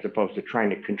as opposed to trying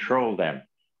to control them,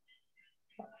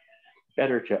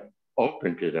 better to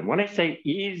open to them. When I say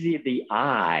easy the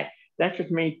eye, that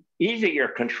just means easy your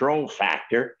control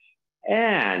factor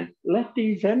and let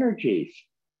these energies,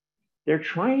 they're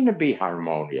trying to be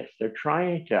harmonious. They're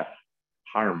trying to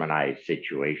harmonize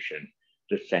situation,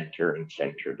 to center and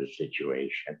center the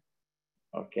situation,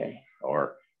 okay?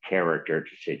 Or character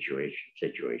to situation,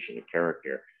 situation to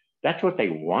character. That's what they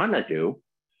want to do.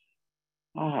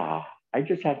 I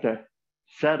just have to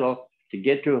settle to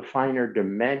get to a finer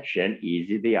dimension,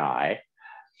 easy the eye,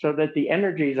 so that the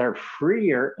energies are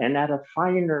freer and at a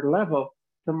finer level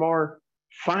to more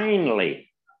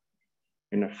finely,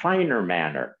 in a finer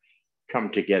manner,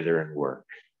 come together and work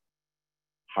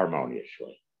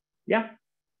harmoniously. Yeah.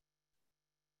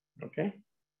 Okay.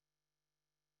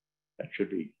 That should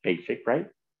be basic, right?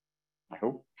 I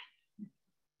hope.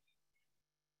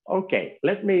 Okay,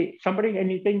 somebody,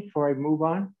 anything before I move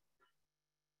on?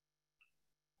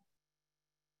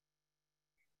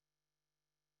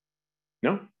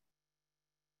 No?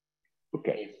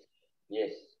 Okay.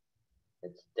 Yes.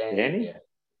 It's Danny. Danny? Here.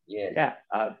 Yes.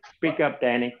 Yeah, speak up,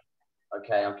 Danny.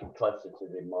 Okay, I'm getting closer to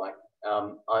the mic.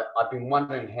 I've been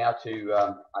wondering how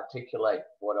to articulate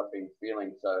what I've been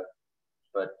feeling.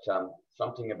 But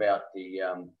something about the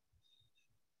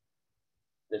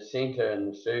center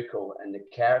and the circle and the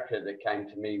character that came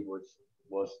to me was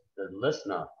the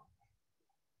listener.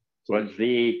 Was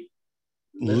the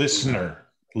listener.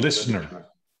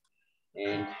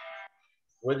 And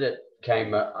with it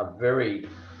came a very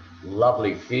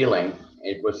lovely feeling.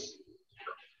 It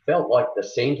felt like the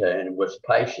center, and it was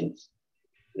patience.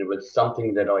 It was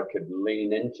something that I could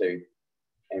lean into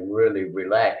and really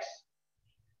relax.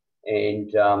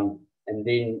 And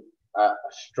then a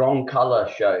strong color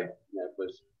showed. It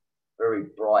was very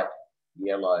bright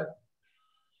yellow,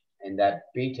 and that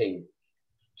beating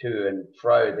to and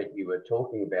fro that you were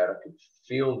talking about, I could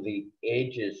feel the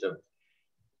edges of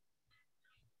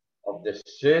the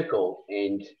circle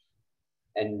and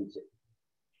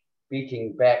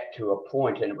beating back to a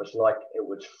point, and it was like it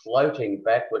was floating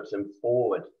backwards and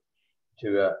forward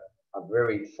to a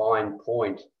very fine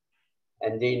point.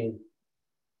 And then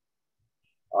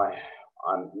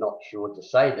I'm not sure to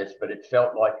say this, but it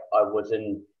felt like I was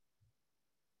in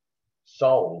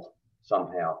soul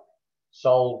somehow,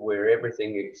 soul where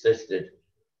everything existed,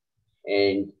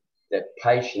 and that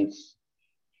patience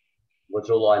was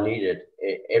all I needed.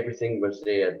 Everything was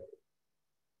there.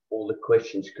 All the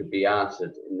questions could be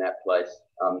answered in that place.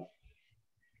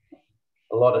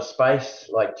 A lot of space,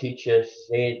 like teacher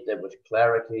said, there was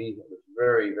clarity. It was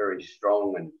very, very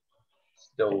strong and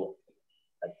still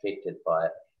affected by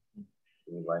it.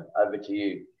 Anyway, over to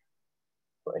you,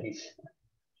 please.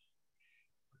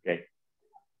 Okay.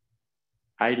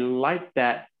 I like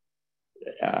that,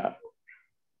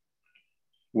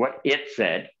 what it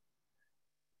said.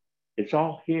 It's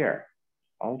all here.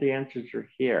 All the answers are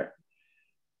here.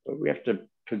 But we have to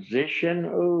position,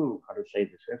 how to say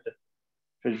this? We have to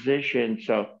position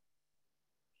so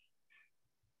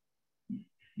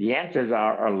the answers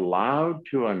are allowed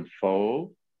to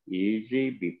unfold, easy,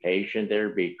 be patient there,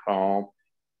 be calm,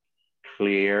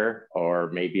 clear, or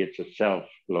maybe it's a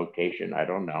self-location, I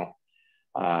don't know,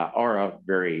 or a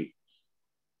very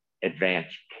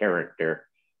advanced character.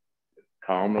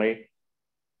 Calmly,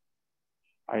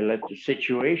 I let the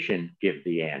situation give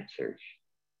the answers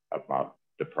about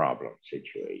the problem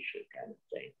situation kind of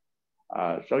thing.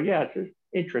 So yeah, it's an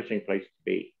interesting place to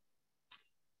be.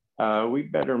 We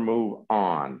better move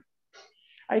on.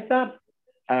 I thought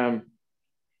I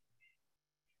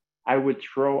would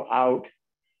throw out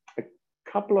a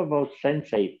couple of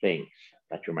OSensei things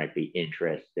that you might be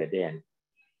interested in.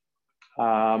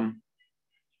 Let's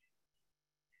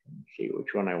see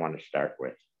which one I want to start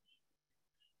with.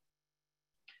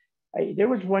 There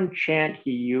was one chant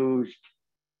he used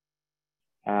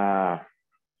a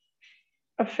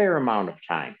fair amount of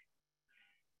time.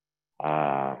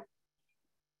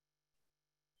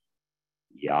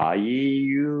 Ya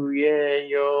yu ye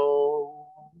yo,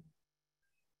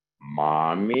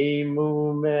 mami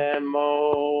mu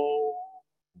memo.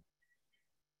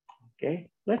 Okay,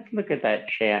 let's look at that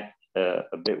chant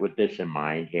a bit with this in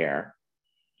mind here.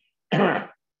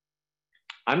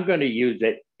 I'm going to use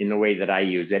it in the way that I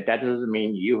use it. That doesn't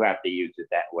mean you have to use it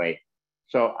that way.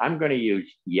 So I'm going to use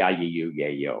ya yu ye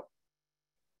yo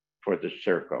for the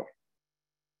circle.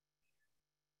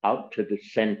 Out to the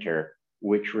center,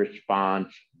 which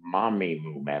responds mami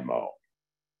mu memo,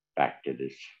 back to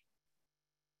this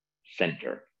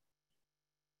center.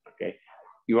 Okay.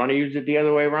 You want to use it the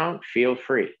other way around? Feel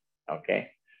free. Okay.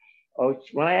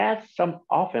 When I ask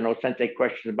often OSensei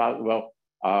questions about, well,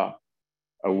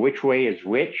 which way is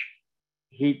which?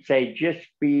 he'd say, just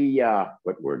be,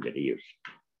 what word did he use?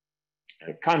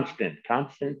 Consistent.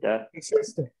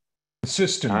 Consistent.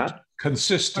 Consistent. Huh?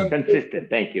 Consistent. Consistent.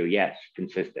 Thank you. Yes,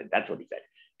 consistent. That's what he said.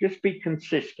 Just be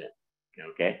consistent.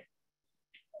 Okay.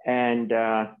 And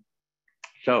all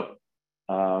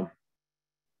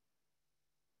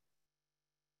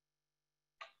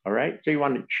right. So you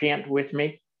want to chant with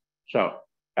me? So,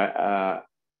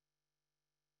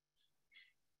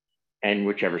 and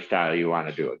whichever style you want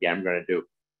to do. Again, I'm going to do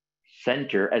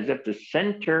center as if the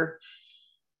center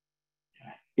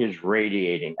is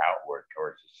radiating outward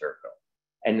towards the circle.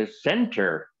 And the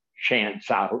center chants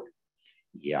out,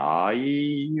 ya,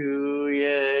 you,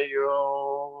 ye,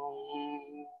 yo.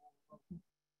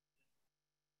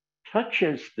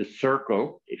 Touches the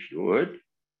circle, if you would.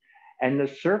 And the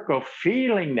circle,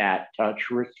 feeling that touch,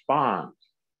 responds.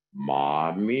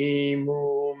 Ma, mi,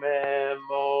 mu, me,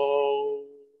 mo.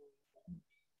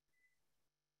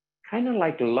 Kind of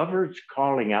like lovers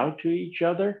calling out to each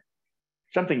other.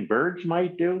 Something birds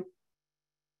might do.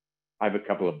 I have a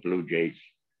couple of blue jays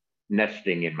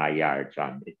nesting in my yard, so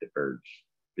I'm at the birds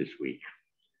this week.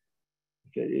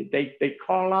 They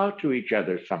call out to each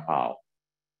other somehow.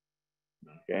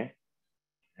 Okay.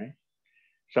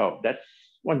 So that's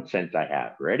one sense I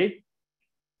have. Ready?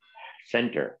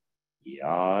 Center.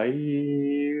 Ya,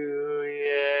 you,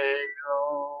 ye,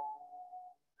 yo.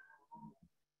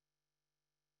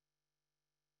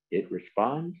 It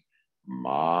responds.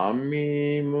 Ma,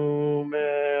 mi, mu,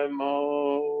 me,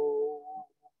 mo.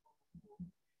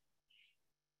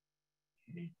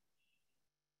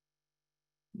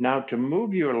 Now to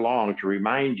move you along, to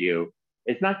remind you,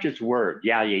 it's not just words.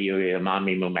 Ya, you, ma,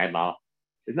 mi, mu, me, mo.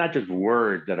 It's not just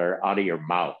words that are out of your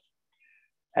mouth.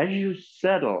 As you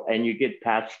settle and you get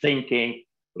past thinking,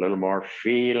 a little more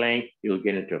feeling, you'll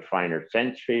get into a finer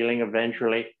sense feeling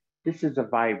eventually. This is a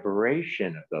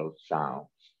vibration of those sounds.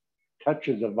 Touch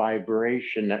is a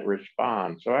vibration that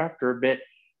responds. So after a bit,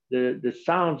 the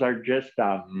sounds are just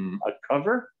a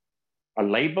cover, a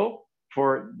label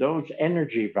for those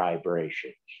energy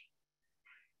vibrations.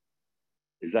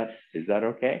 Is that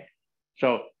okay?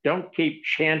 So don't keep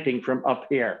chanting from up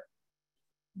here,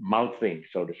 mouthing,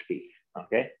 so to speak,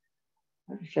 okay?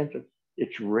 In the sense of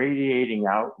it's radiating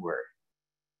outward.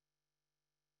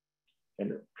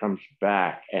 And it comes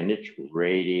back and it's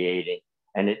radiating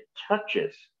and it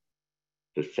touches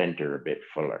the center a bit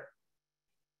fuller.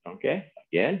 Okay,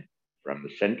 again, from the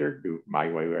center, do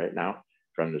my way right now.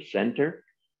 From the center,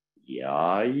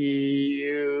 ya,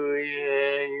 you,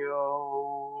 ye, yo.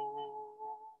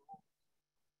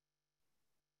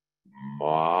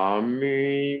 Ma,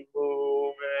 mi, mu,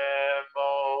 me, mo.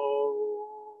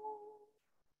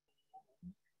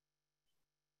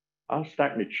 I'm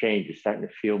starting to change. It's starting to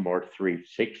feel more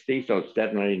 360. So it's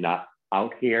definitely not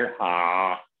out here.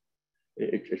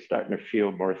 It's starting to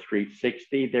feel more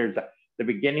 360. There's the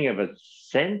beginning of a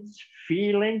sense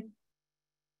feeling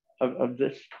of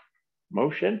this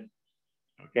motion.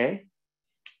 Okay.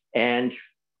 And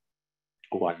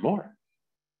one more.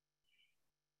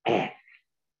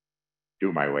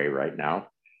 Do my way right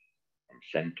now. From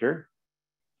center,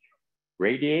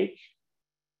 radiates,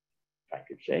 if I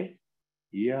could say,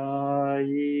 ya,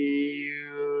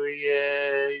 you,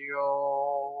 ye,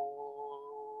 yo.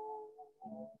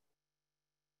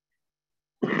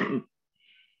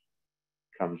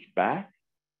 Comes back,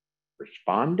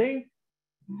 responding,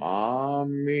 ma,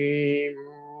 mi,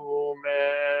 mu,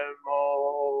 me,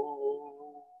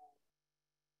 mo.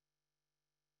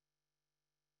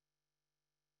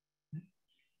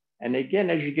 And again,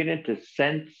 as you get into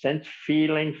sense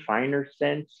feeling, finer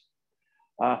sense,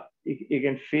 you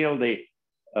can feel the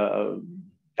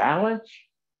balance,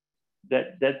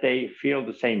 that they feel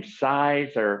the same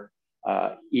size or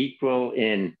equal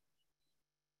in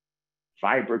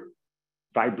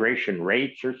vibration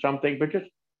rates or something, but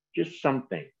just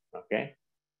something, okay?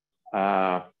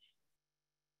 Now,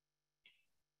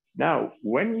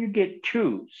 when you get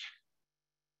twos,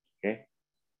 okay,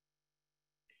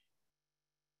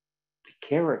 the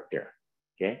character,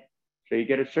 okay? So you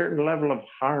get a certain level of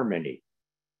harmony.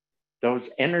 Those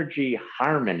energy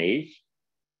harmonies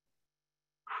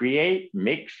create,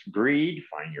 mix, breed,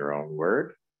 find your own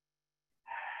word,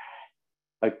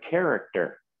 a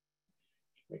character.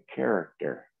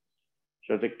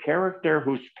 So the character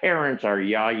whose parents are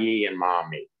Yayi and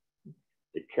Mommy,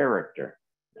 the character,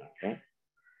 okay?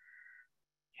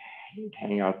 You'd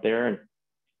hang out there and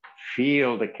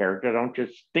feel the character. Don't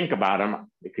just think about them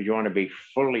because you want to be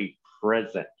fully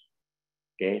present,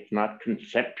 okay? It's not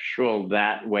conceptual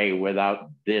that way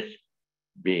without this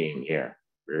being here.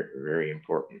 Very, very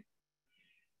important.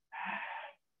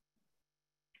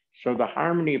 So the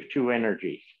harmony of two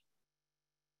energies,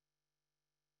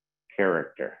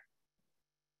 character.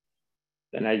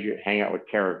 Then as you hang out with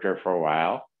character for a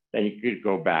while, then you could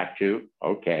go back to,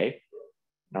 okay,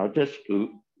 now this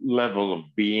level of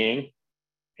being,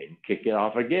 and kick it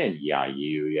off again. Ya,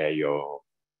 you, ya, yo,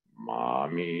 ma,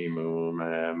 mi, mu,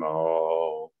 me,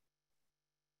 mo.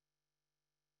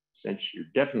 Since you're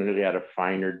definitely at a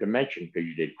finer dimension because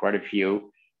you did quite a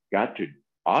few, got to,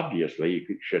 obviously,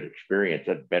 you should experience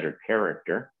a better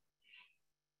character.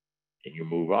 And you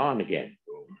move on again.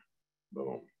 Boom,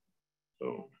 boom,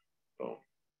 boom, boom.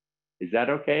 Is that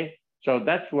okay? So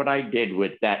that's what I did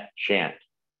with that chant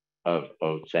of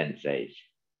OSensei's.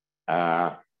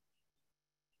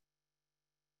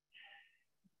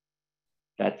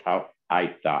 That's how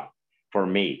I thought. For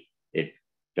me, it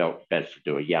felt best to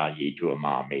do a ya yi to a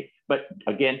mommy. But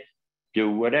again, do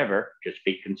whatever, just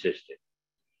be consistent.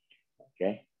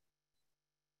 Okay.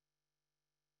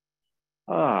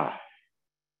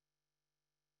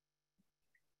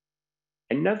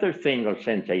 Another thing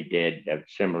OSensei did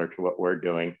that's similar to what we're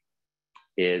doing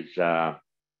is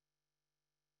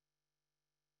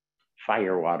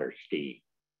fire, water, steam.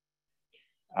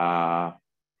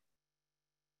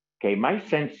 Okay, my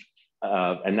sense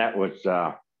of, and that was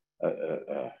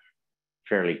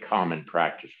fairly common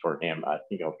practice for him. I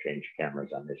think I'll change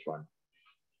cameras on this one.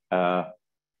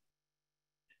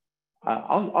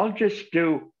 I'll just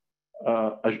do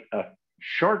a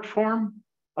short form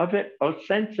of it.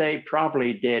 OSensei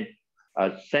probably did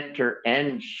a center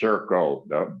and circle,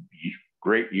 the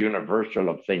great universal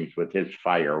of things with his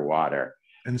fire, water.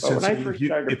 And but when I first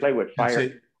started to play with fire,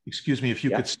 Sensei, excuse me, if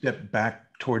you could step back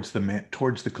towards the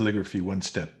calligraphy one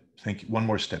step. Thank you. One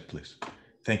more step, please.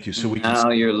 Thank you. So we now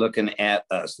you're looking at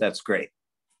us. That's great.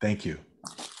 Thank you.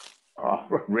 Oh,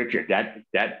 Richard,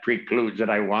 that precludes that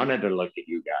I wanted to look at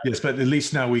you guys. Yes, but at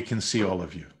least now we can see all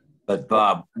of you. But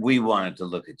Bob, we wanted to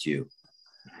look at you.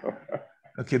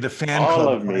 Okay, the fan all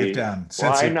club, of me. Down.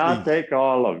 Sensei, why not please. take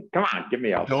all of them? Come on, give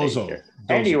me all. Dojo.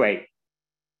 Anyway,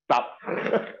 stop.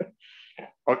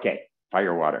 Okay,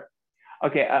 fire, water.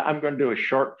 Okay, I'm going to do a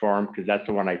short form because that's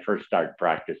the one I first started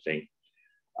practicing.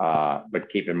 But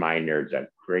keep in mind there's a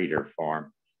greater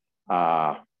form.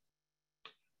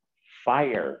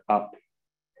 Fire up,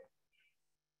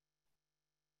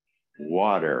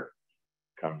 water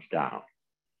comes down.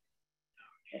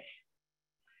 Okay.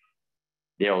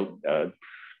 They'll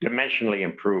dimensionally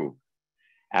improve.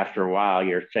 After a while,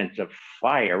 your sense of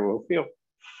fire will feel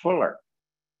fuller,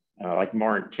 like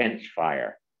more intense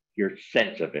fire. Your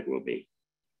sense of it will be.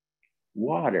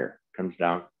 Water comes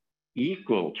down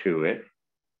equal to it.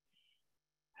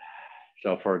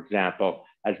 So for example,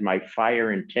 as my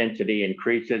fire intensity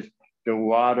increases, the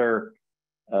water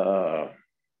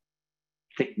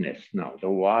thickness, no, the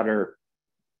water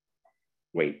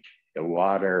weight, the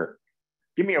water,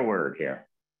 give me a word here.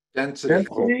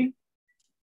 Density.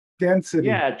 Density.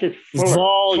 Yeah, it's just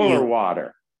fuller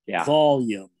water. Yeah.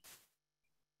 Volume.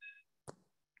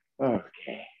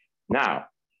 Okay. Now,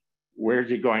 where's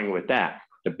he going with that?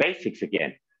 The basics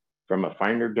again. From a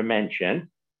finer dimension,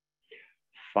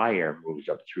 fire moves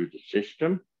up through the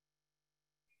system.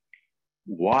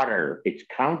 Water, its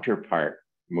counterpart,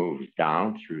 moves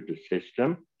down through the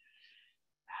system.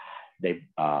 They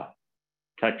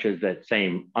touches that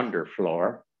same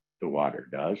underfloor, the water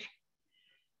does.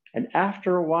 And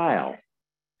after a while,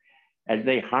 as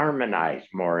they harmonize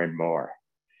more and more,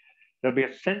 there'll be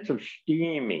a sense of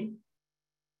steaming.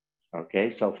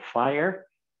 Okay, so fire,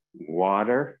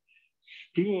 water,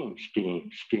 steam, steam,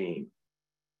 steam.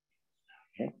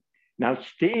 Okay, now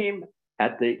steam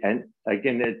at the, and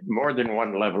again, there's more than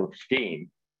one level of steam,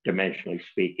 dimensionally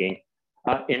speaking,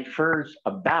 infers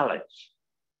a balance.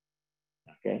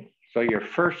 Okay, so your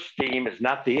first steam is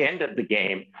not the end of the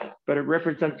game, but it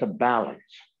represents a balance.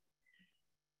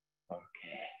 Okay.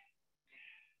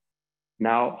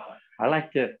 Now, I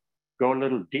like to go a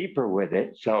little deeper with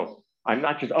it. So I'm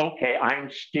not just, okay, I'm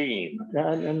steam.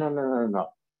 No.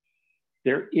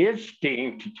 There is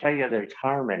steam to tell you there's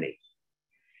harmony.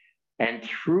 And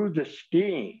through the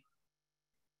steam,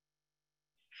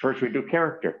 first we do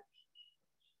character.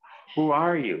 Who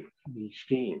are you?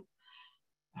 Steam.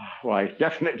 Well, I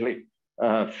definitely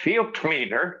feel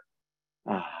cleaner.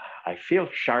 I feel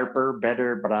sharper,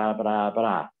 better, blah, blah,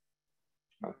 blah.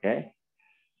 Okay.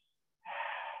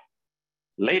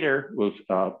 Later, we'll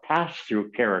pass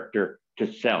through character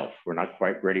to self. We're not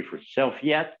quite ready for self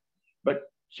yet, but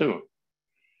soon.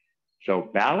 So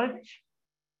balance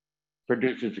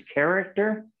produces a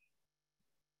character.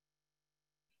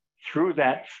 Through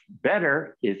that,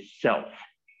 better is self,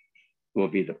 will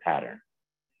be the pattern.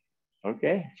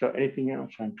 Okay, so anything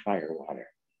else on fire, water?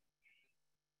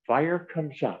 fire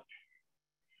comes up,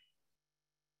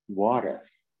 water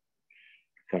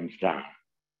comes down.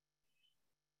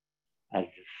 As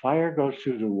the fire goes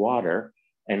through the water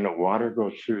and the water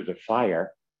goes through the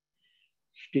fire,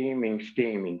 steaming,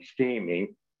 steaming,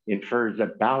 steaming infers a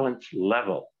balanced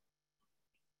level.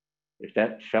 If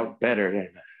that felt better, then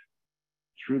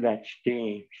through that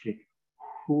steam,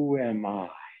 who am I?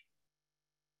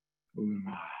 Who am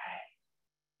I?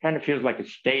 Kind of feels like a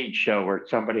stage show where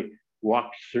somebody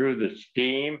walks through the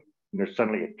steam and there's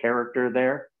suddenly a character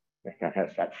there. That kind of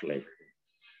has that flavor.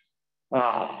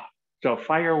 So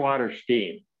fire, water,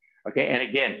 steam. Okay, and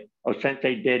again,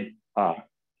 OSensei did,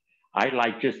 I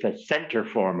like just the center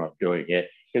form of doing it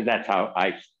because that's how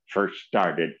I first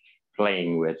started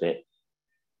playing with it.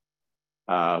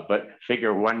 But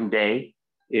figure one day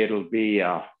it'll be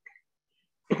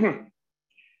the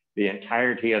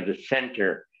entirety of the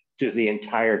center to the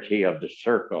entirety of the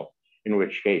circle, in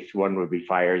which case one would be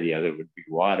fire, the other would be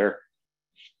water,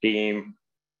 steam,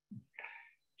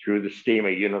 through the steam,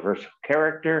 a universal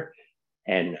character,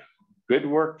 and good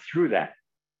work through that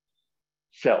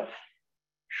self,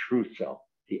 true self,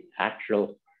 the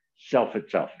actual self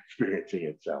itself, experiencing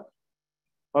itself.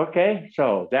 Okay,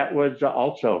 so that was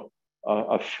also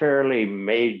a fairly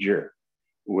major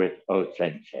with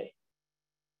OSensei.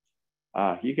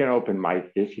 You can open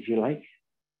mic this if you like.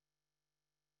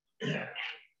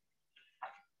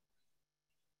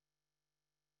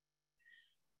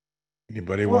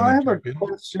 Anybody Well, want I to have a jump in?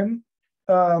 question.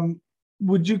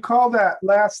 Would you call that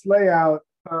last layout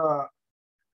a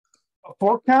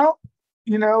 4 count?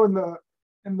 You know,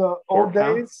 in the old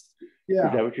days? Yeah.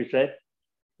 Is that what you said?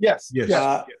 Yes. Yes.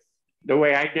 Yes. The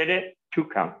way I did it, 2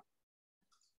 count.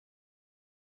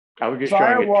 I was just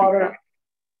Fire, showing it 2 water, count.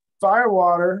 fire,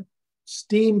 water,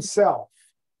 steam, self.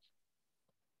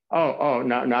 Oh,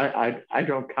 no, I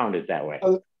don't count it that way.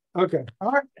 Okay.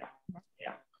 All right.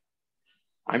 Yeah.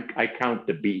 I count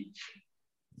the beats.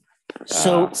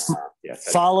 So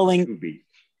yes, following 2 beats.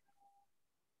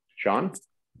 Sean?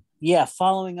 Yeah,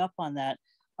 following up on that,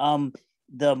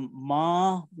 the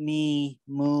ma, me,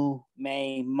 mu,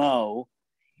 me, mo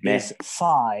is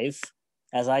 5,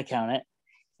 as I count it,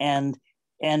 and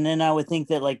then I would think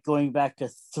that like going back to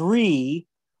 3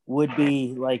 would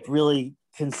be like really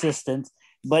consistent,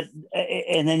 but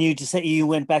and then you just say you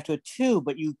went back to a 2,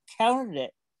 but you counted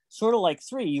it sort of like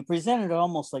 3. You presented it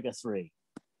almost like a 3.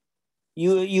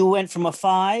 You went from a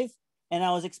 5, and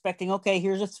I was expecting, okay,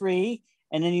 here's a 3.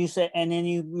 And then you said, and then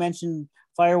you mentioned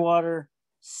fire, water,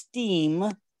 steam.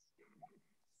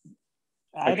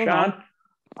 I don't know.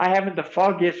 I haven't the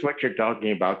foggiest what you're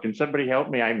talking about. Can somebody help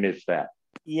me? I missed that.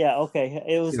 Yeah, okay.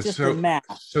 It was just the math.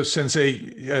 So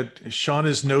Sensei, Sean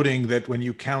is noting that when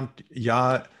you count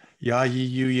ya, yi,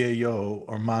 yu, ye, yo,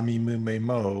 or mami, mu, me,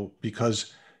 mo,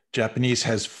 because Japanese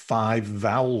has 5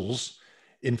 vowels,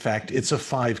 in fact, it's a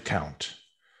 5 count.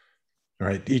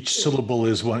 Right, each syllable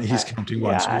is one. He's counting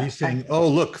one, so he's saying, "Oh,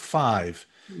 look, 5,"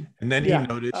 and then he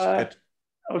noticed that.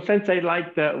 Sensei,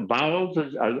 like the vowels,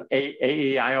 A,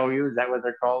 E, I, O, U. Is that what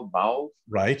they're called? Vowels.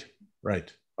 Right.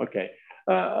 Okay.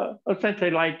 Sensei,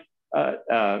 like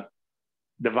the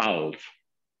vowels.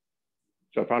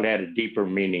 So it probably had a deeper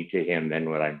meaning to him than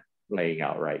what I'm laying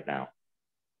out right now.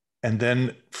 And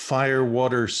then fire,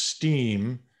 water,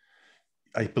 steam.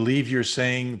 I believe you're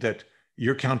saying that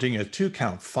you're counting a 2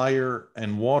 count. Fire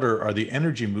and water are the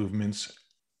energy movements,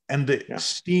 and the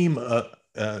steam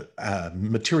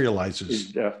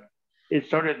materializes. It's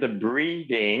sort of the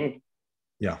breathing.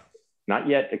 Yeah. Not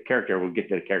yet the character. We'll get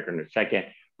to the character in a second.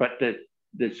 But the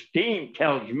steam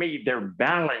tells me they're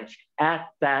balanced at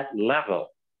that level.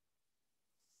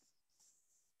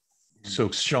 So,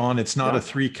 Sean, it's not a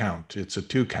 3 count. It's a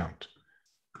 2 count.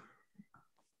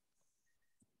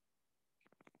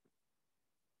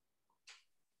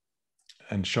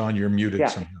 And Sean, you're muted. Yeah,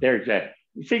 somehow. There's that.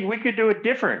 See, we could do it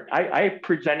different. I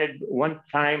presented one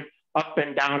time up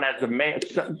and down as a male.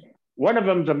 One of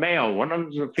them's a male, one of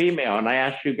them's a female. And I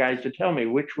asked you guys to tell me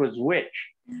which was which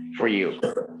for you.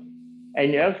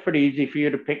 And yeah, it's pretty easy for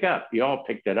you to pick up. You all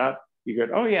picked it up. You go,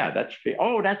 oh yeah, that's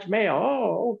male.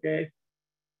 Oh, okay.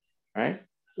 Right?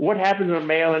 What happens when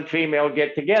male and female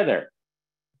get together?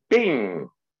 Bing,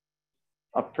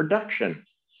 a production.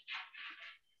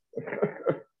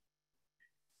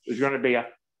 There's going to be a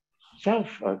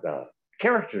self of the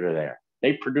character there.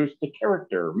 They produced the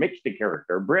character, mixed the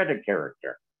character, bred a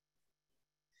character.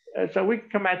 So we can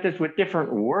come at this with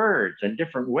different words and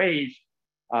different ways.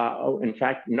 In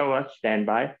fact, Noah, stand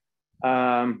by.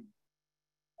 And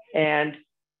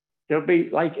they'll be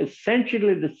like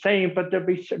essentially the same, but they'll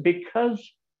be, because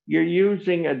you're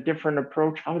using a different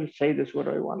approach. How to say this? What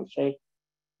do I want to say?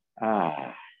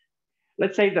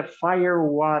 let's say the fire,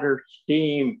 water,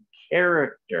 steam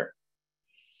character.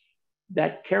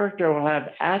 That character will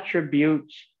have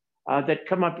attributes that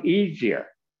come up easier.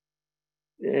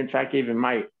 In fact, even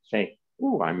might say,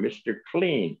 "Ooh, I'm Mr.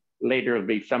 Clean." Later, it'll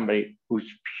be somebody who's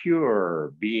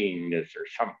pure beingness or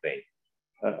something.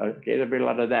 Okay, there'll be a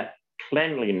lot of that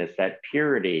cleanliness, that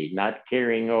purity, not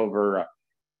carrying over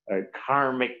a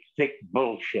karmic thick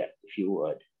bullshit, if you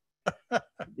would.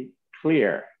 Be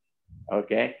clear,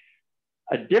 okay?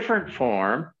 A different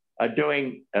form of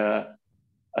doing a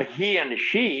he and a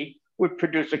she would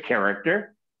produce a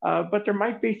character, but there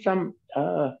might be some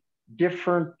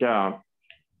different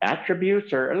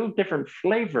attributes or a little different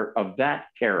flavor of that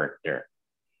character.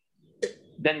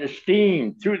 Then the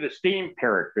steam, through the steam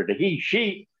character, the he,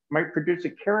 she might produce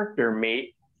a character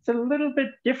mate. It's a little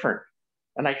bit different.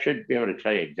 And I should be able to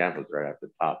tell you examples right off the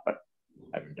top, but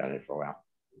I haven't done it for a while.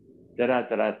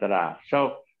 Da-da-da-da-da-da.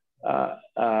 So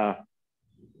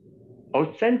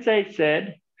OSensei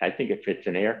said, I think it fits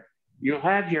in here, you'll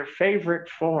have your favorite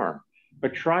form,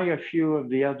 but try a few of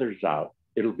the others out.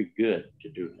 It'll be good to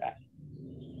do that.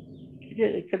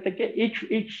 Because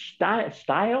each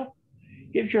style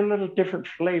gives you a little different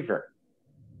flavor.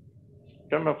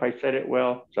 Don't know if I said it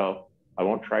well, so I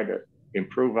won't try to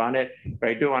improve on it, but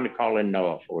I do want to call in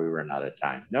Noah before we run out of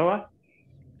time. Noah?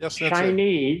 Yes,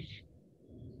 Chinese,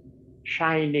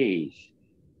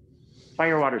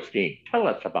 fire, water, steam. Tell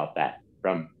us about that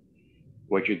from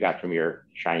what you got from your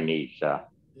Chinese.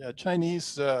 Yeah,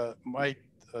 Chinese, my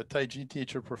Taiji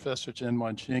teacher, Professor Chen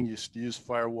Manqing, used to use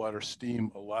fire, water,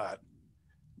 steam a lot.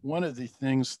 One of the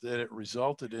things that it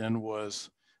resulted in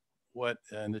was what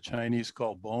in the Chinese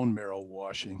call bone marrow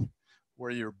washing,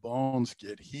 where your bones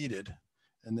get heated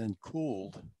and then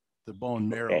cooled, the bone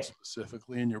marrow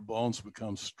specifically, and your bones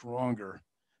become stronger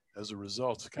as a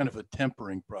result. It's kind of a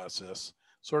tempering process,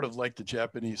 sort of like the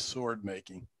Japanese sword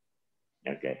making.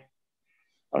 Okay,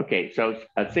 so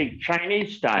I think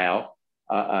Chinese style,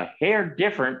 hair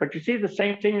different, but you see the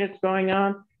same thing that's going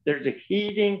on? There's a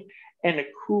heating and a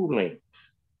cooling.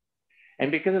 And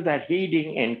because of that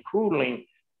heating and cooling,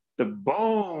 the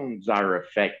bones are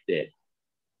affected.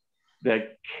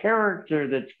 The character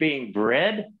that's being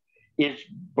bred is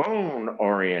bone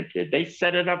oriented. They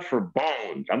set it up for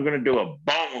bones. I'm going to do a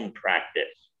bone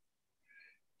practice.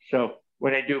 So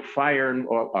when I do fire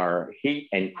or heat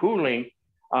and cooling,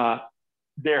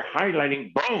 they're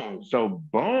highlighting bones. So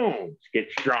bones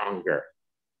get stronger.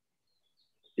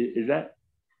 Is that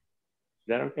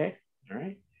okay? All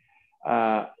right.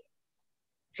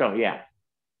 So yeah.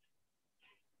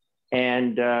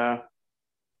 And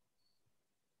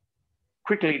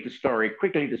quickly the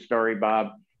story,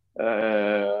 Bob.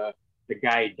 The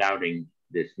guy doubting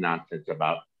this nonsense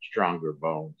about stronger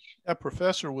bones. That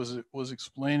professor was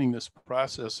explaining this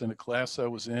process in a class I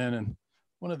was in, and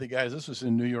one of the guys, this was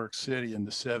in New York City in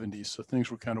the 70s, so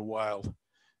things were kind of wild.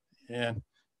 And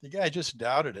the guy just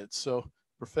doubted it. So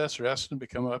professor asked him to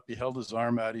come up. He held his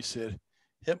arm out. He said,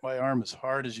 "Hit my arm as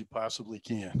hard as you possibly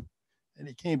can." And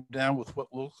he came down with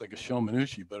what looked like a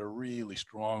shomanuchi, but a really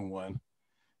strong one.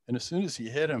 And as soon as he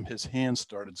hit him, his hand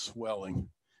started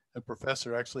swelling. The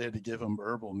professor actually had to give him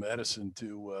herbal medicine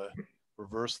to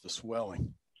reverse the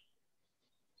swelling.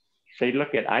 Say,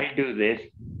 look, I do this,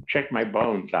 check my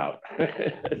bones out.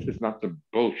 This is not some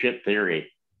bullshit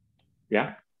theory.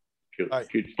 Yeah?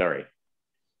 Cute story.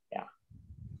 Yeah.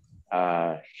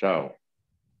 So.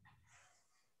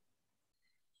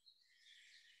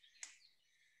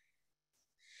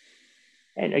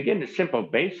 And again, the simple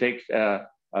basics,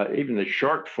 even the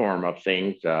short form of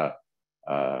things, say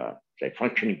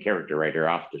functioning character writer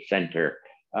off the center.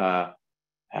 I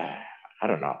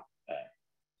don't know.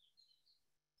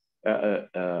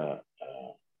 I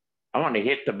want to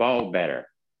hit the ball better.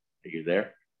 Are you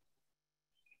there?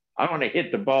 I want to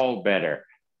hit the ball better.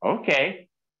 Okay.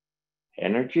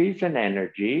 Energies and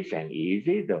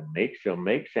easy. They'll mix,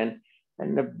 and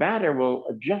the batter will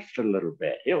adjust a little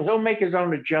bit. He'll make his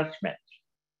own adjustments.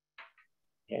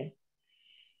 Okay.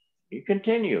 You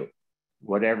continue.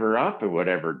 Whatever up or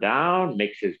whatever down,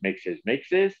 mixes,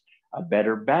 a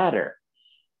better batter.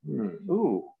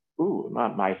 Ooh,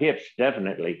 my hips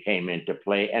definitely came into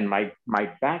play, and my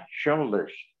back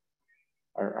shoulders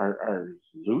are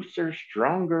looser,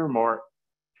 stronger, more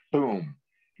boom.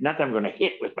 Not that I'm going to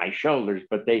hit with my shoulders,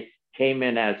 but they came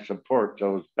in as support,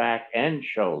 those back and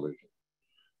shoulders.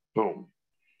 Boom.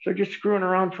 So just screwing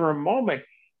around for a moment,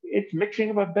 it's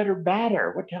mixing up a better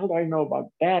batter. What the hell do I know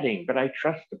about batting? But I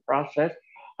trust the process.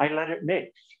 I let it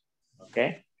mix,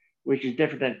 okay? Which is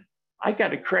different than, I got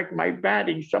to correct my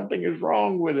batting. Something is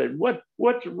wrong with it.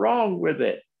 What's wrong with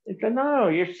it? He said, no,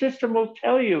 your system will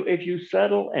tell you if you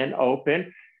settle and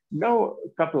open, know a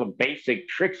couple of basic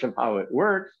tricks of how it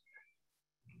works.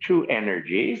 Two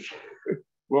energies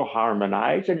will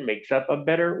harmonize and makes up a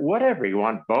better whatever. You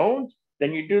want bones,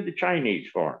 then you do the Chinese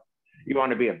form. You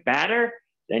want to be a batter,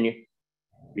 then you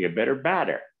be a better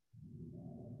batter.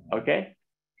 Okay?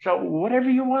 So whatever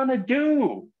you want to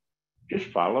do, just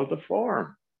follow the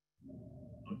form.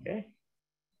 Okay?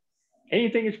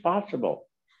 Anything is possible.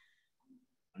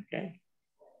 Okay?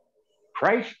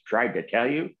 Christ tried to tell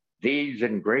you, these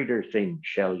and greater things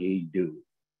shall ye do.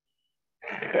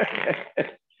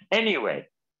 Anyway,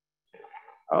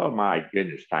 oh my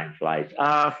goodness, time flies.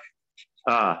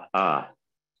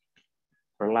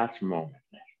 For last moment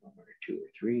or two or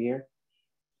three here.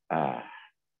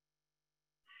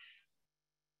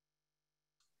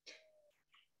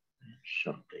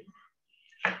 Something.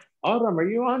 Autumn, are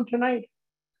you on tonight?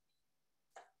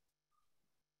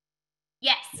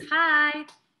 Yes, hi.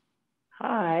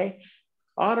 Hi.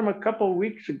 Autumn, a couple of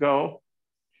weeks ago,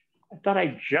 I thought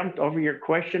I jumped over your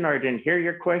question or I didn't hear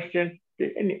your question. Yeah,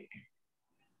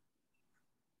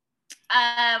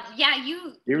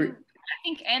 you I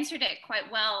think answered it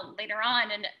quite well later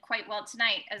on and quite well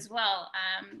tonight as well.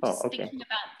 Just thinking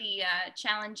about the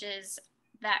challenges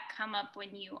that come up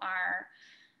when you are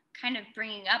kind of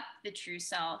bringing up the true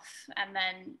self and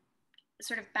then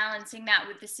sort of balancing that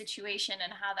with the situation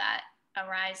and how that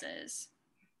arises.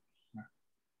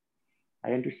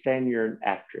 I understand you're an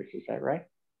actress, is that right?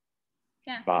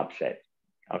 Yeah. Bob said.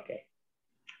 Okay.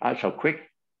 So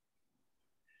quick.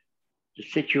 The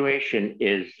situation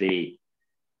is the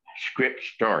script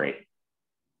story.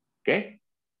 Okay?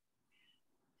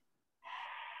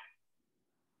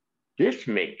 This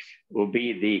mix will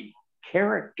be the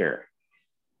character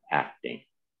acting.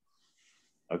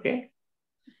 Okay?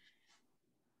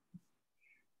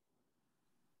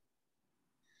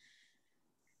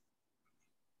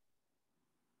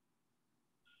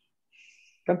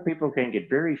 Some people can get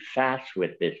very fast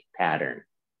with this pattern.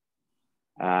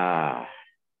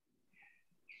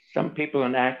 Some people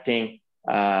in acting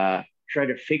try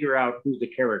to figure out who the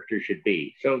character should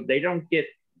be. So they don't get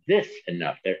this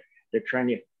enough. They're trying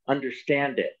to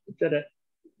understand it. Instead of,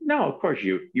 no, of course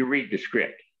you read the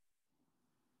script.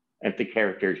 If the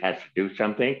character has to do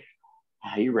something,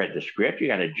 you read the script, you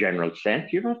got a general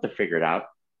sense, you don't have to figure it out.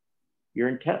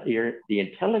 You're the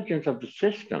intelligence of the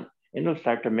system, and it'll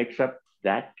start to mix up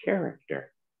that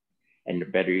character. And the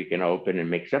better you can open and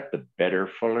mix up, the better,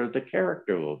 fuller the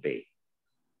character will be.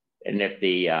 And if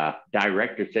the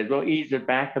director says, well, ease it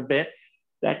back a bit,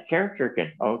 that character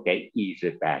can, okay, ease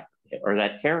it back a bit, or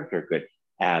that character could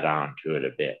add on to it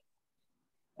a bit.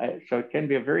 So it can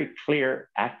be a very clear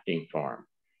acting form.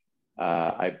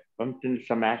 I bumped into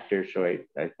some actors, so I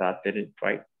thought they didn't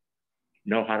quite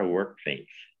know how to work things.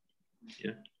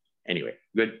 Yeah. Anyway,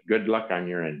 good luck on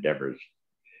your endeavors.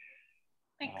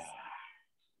 Thanks.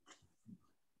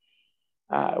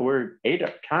 We're 8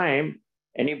 of time.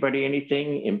 Anybody,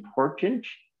 anything important?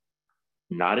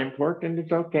 Not important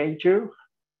is okay too.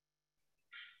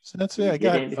 Sensei, I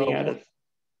got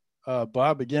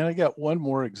Bob again. I got one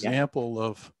more example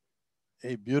of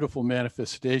a beautiful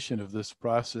manifestation of this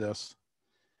process.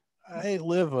 I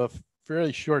live a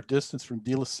fairly short distance from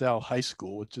De La Salle High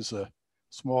School, which is a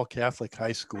small Catholic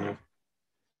high school.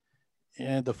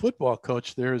 And the football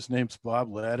coach there, his name's Bob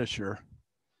Ladisher.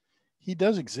 He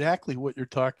does exactly what you're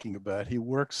talking about. He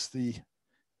works the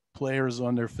players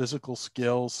on their physical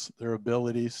skills, their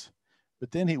abilities,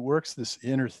 but then he works this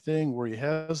inner thing where he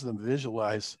has them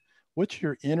visualize what's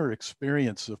your inner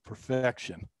experience of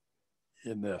perfection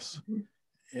in this.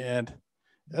 And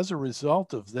as a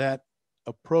result of that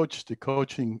approach to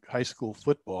coaching high school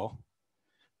football,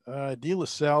 De La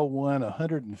Salle won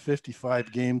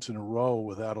 155 games in a row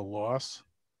without a loss.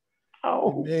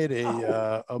 They made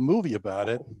a movie about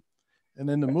it. And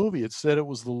in the movie, it said it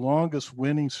was the longest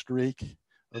winning streak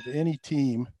of any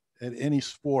team at any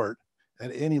sport,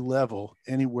 at any level,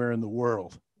 anywhere in the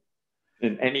world.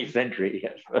 In any century,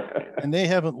 yes. And they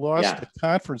haven't lost a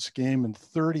conference game in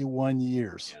 31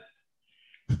 years.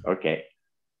 Okay.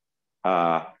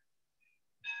 So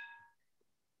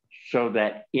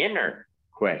that inner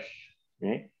quest,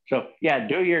 right? So yeah,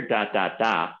 do your ... but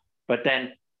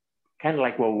then kind of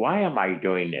like, well, why am I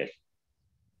doing this?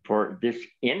 For this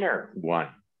inner one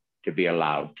to be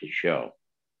allowed to show.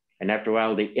 And after a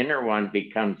while, the inner one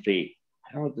becomes the,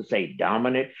 I don't know what to say,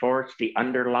 dominant force, the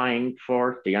underlying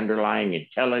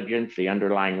intelligence, the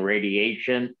underlying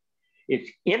radiation. It's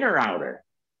inner outer.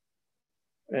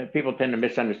 People tend to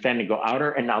misunderstand and go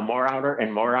outer and now more outer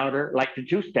and more outer, like the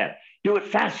two-step. Do it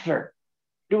faster,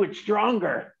 do it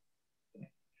stronger.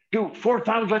 do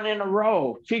 4,000 in a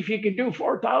row. See if you can do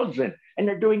 4,000. And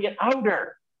they're doing it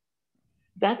outer.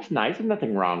 That's nice. There's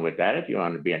nothing wrong with that if you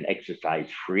want to be an exercise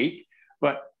freak.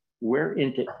 But we're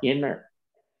into inner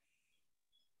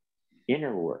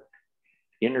work,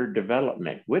 inner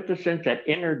development, with the sense that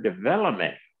inner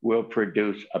development will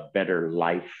produce a better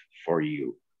life for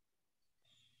you.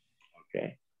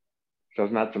 Okay. So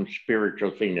it's not some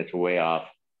spiritual thing that's way off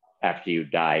after you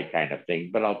die kind of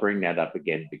thing, but I'll bring that up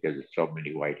again because there's so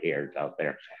many white hairs out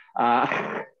there.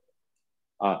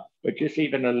 But just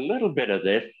even a little bit of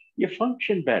this, you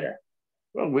function better.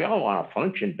 Well, we all want to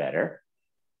function better.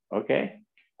 Okay.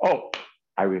 Oh,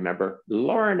 I remember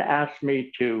Lauren asked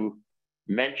me to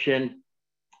mention,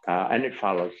 and it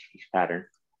follows this pattern.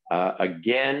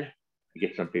 Again, I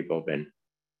guess some people have been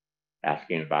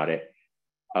asking about it,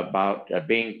 about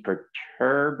being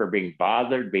perturbed or being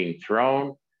bothered, being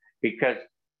thrown, because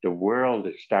the world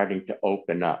is starting to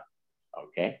open up.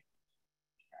 Okay.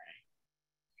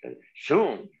 All right.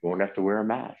 Soon you won't have to wear a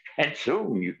mask, and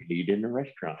soon you can eat in a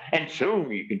restaurant, and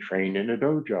soon you can train in a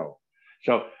dojo.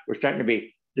 So we're starting to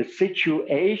be, the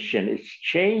situation is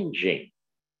changing.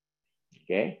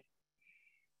 Okay.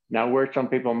 Now, where some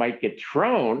people might get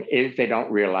thrown is they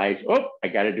don't realize, oh, I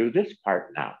got to do this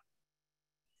part now.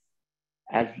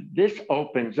 As this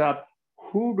opens up,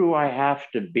 who do I have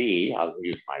to be? I'll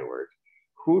use my words.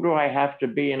 Who do I have to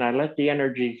be? And I let the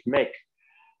energies mix.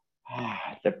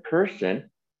 The person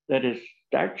that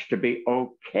starts to be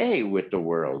okay with the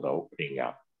world opening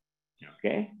up.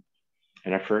 Okay.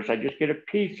 And at first I just get a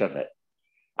piece of it.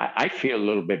 I feel a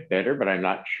little bit better, but I'm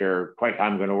not sure quite how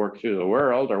I'm going to work through the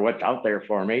world or what's out there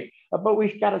for me. But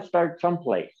we've got to start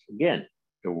someplace. Again,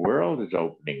 the world is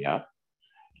opening up.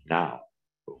 Now,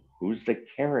 who's the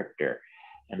character?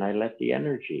 And I let the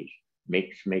energies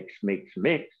mix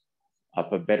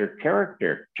up a better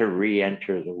character to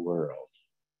re-enter the world.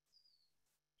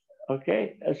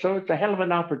 Okay, so it's a hell of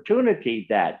an opportunity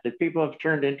that people have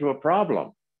turned into a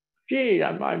problem. Gee,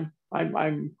 I'm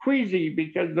queasy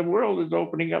because the world is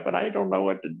opening up and I don't know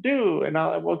what to do. And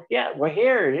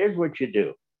here's what you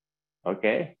do.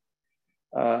 Okay.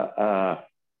 Autumn,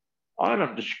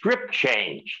 the script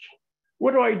changed.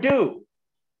 What do?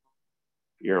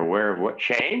 You're aware of what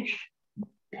changed?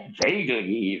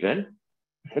 Vaguely even.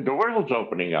 The world's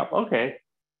opening up. Okay.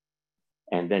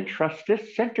 And then trust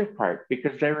this center part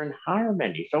because they're in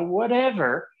harmony. So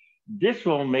whatever, this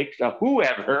will mix a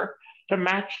whoever to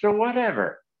match the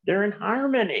whatever. They're in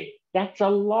harmony. That's a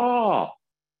law.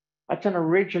 That's an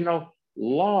original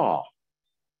law.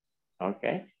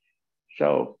 Okay.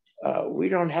 So we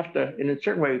don't have to, in a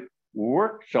certain way,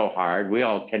 work so hard. We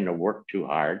all tend to work too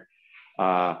hard.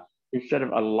 Instead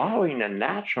of allowing the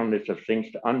naturalness of things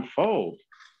to unfold.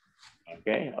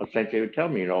 Okay. OSensei would tell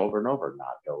me, over and over,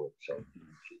 Nadeau, it's so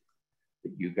easy.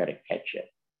 But you got to catch it.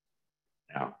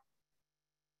 Now,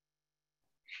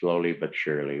 slowly but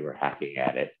surely, we're hacking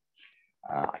at it.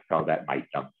 I call that my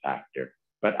dump factor.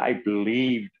 But I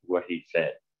believed what he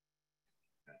said.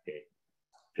 Okay.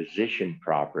 Positioned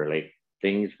properly,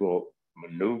 things will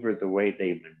maneuver the way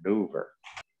they maneuver.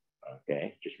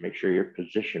 Okay. Just make sure you're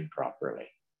positioned properly.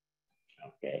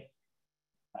 Okay.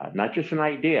 Not just an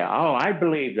idea. Oh, I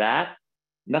believe that.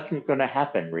 Nothing's going to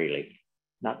happen, really.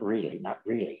 Not really.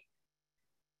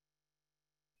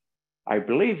 I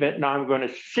believe it. Now I'm going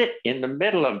to sit in the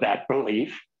middle of that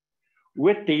belief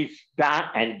with these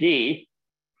dot and D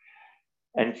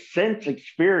and sense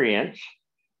experience,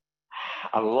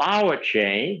 allow a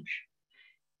change,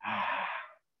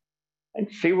 and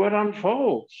see what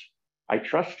unfolds. I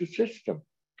trust the system.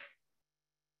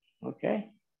 Okay.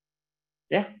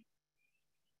 Yeah.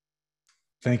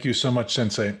 Thank you so much,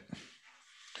 Sensei.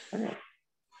 Right.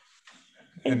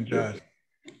 And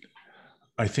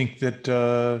I think that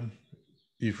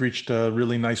you've reached a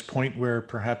really nice point where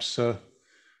perhaps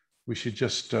we should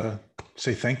just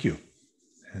say thank you.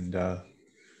 And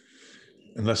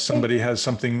unless somebody has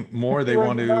something more they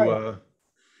want to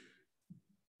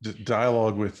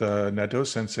dialogue with Nadeau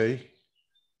Sensei.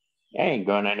 I ain't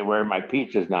going anywhere. My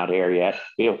pizza's not here yet.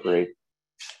 Feel free.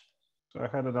 So I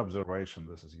had an observation.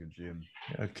 This is Eugene.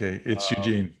 Okay, it's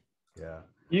Eugene. Yeah.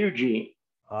 Eugene.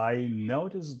 I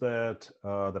noticed that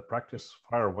the practice,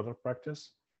 fire water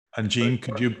practice. And Gene,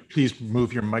 could you please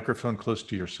move your microphone close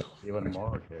to yourself? Even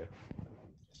more, okay.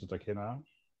 Is it okay now?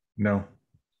 No.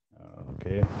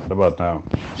 Okay, what about now?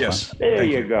 Yes. There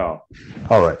you go.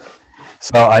 All right.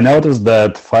 So I noticed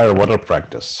that fire water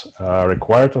practice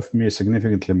required of me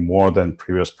significantly more than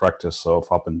previous practice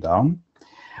of up and down.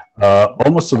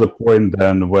 Almost to the point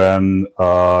then when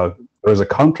there is a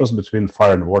contrast between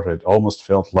fire and water, it almost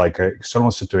felt like an external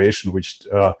situation which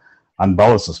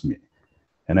unbalances me.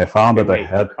 And I found that wait, I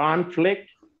had conflict.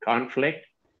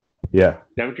 Yeah.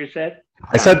 Is that what you said?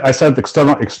 I said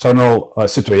external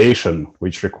situation,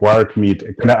 which required me,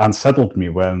 it kind of unsettled me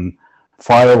when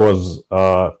fire was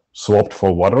swapped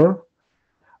for water.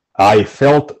 I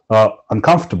felt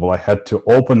uncomfortable. I had to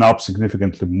open up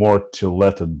significantly more to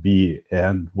let it be.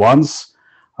 And once,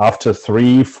 after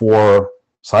 3-4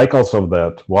 cycles of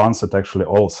that, once it actually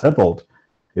all settled,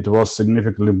 it was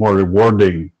significantly more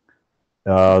rewarding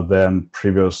than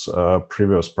previous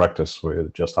practice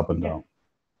with just up and down.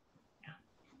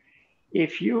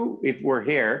 If we're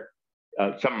here,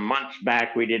 some months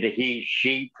back, we did a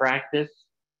he-she practice.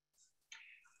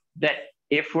 That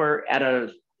if we're at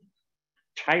a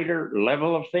tighter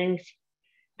level of things,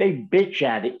 they bitch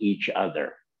at each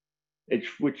other.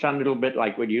 Which sounds a little bit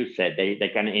like what you said. They're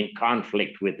kind of in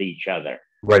conflict with each other.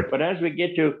 Right. But as we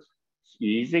get to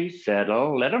easy,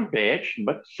 settle, let them bitch,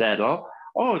 but settle.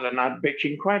 Oh, they're not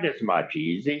bitching quite as much.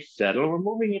 Easy, settle. We're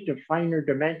moving into finer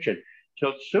dimension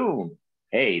till soon.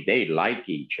 Hey, they like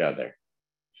each other.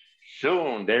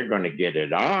 Soon they're going to get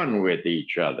it on with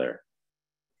each other.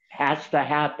 Has to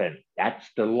happen. That's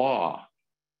the law.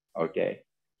 Okay.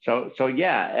 So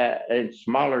yeah, in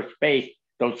smaller space,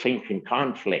 those things can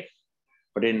conflict.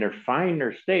 But in their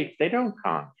finer states, they don't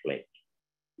conflict.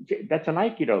 That's an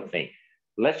Aikido thing.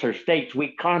 Lesser states,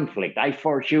 we conflict. I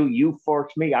force you, you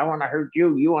force me. I want to hurt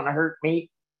you, you want to hurt me.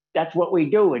 That's what we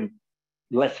do in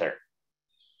lesser.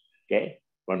 Okay.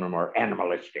 When we're more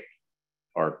animalistic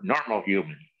or normal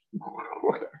human,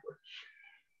 whatever.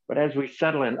 But as we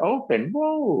settle and open,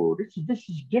 whoa, this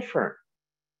is different.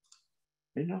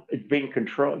 You know, it's being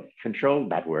controlled,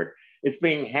 that word. It's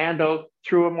being handled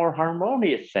through a more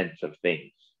harmonious sense of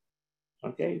things.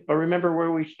 Okay, but remember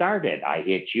where we started. I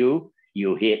hit you,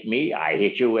 you hit me, I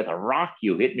hit you with a rock,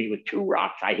 you hit me with 2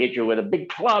 rocks, I hit you with a big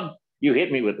club, you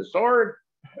hit me with a sword.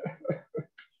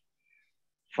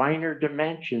 Finer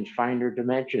dimensions,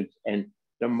 and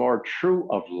the more true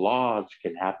of laws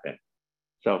can happen.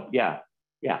 So yeah,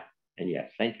 and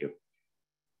yes, thank you.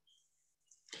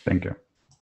 Thank you.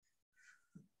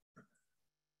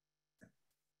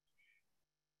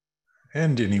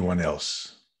 And anyone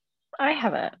else? I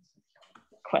have a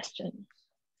question.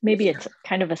 Maybe it's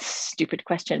kind of a stupid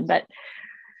question, but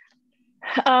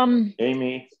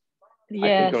Amy,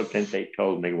 yes. I think OSensei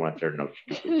told me once there are no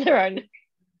stupid there are no,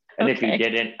 and okay. if he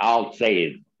didn't, I'll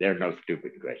say there are no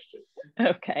stupid questions.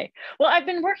 Okay. Well, I've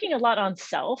been working a lot on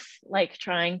self, like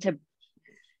trying to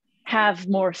have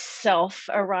more self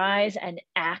arise and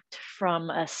act from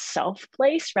a self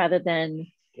place rather than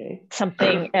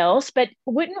something else. But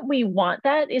wouldn't we want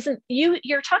that? Isn't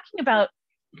you're talking about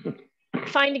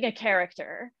finding a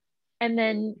character and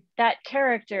then that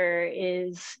character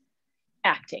is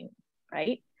acting,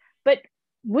 right? But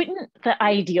wouldn't the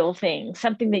ideal thing,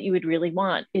 something that you would really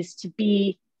want, is to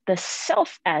be the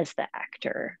self as the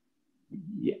actor?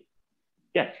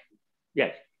 Yes,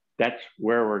 that's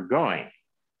where we're going.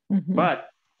 Mm-hmm. But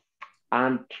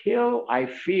until I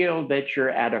feel that you're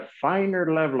at a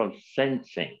finer level of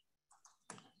sensing,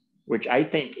 which I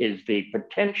think is the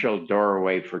potential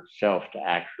doorway for self to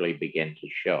actually begin to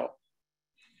show,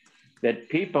 that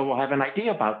people will have an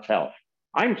idea about self.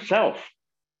 I'm self.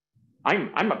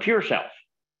 I'm a pure self.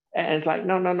 And it's like,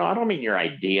 no, I don't mean your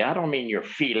idea. I don't mean your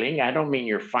feeling. I don't mean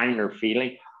your finer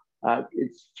feeling.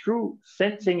 It's through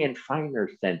sensing and finer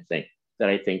sensing that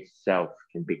I think self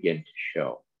can begin to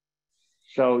show.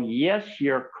 So yes,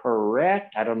 you're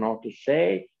correct. I don't know what to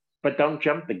say, but don't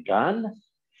jump the gun.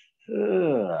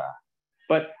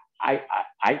 But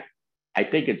I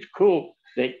think it's cool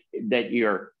that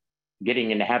you're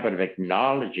getting in the habit of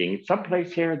acknowledging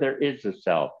someplace here there is a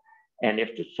self. And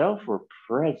if the self were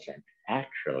present,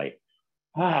 actually,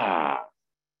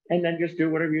 and then just do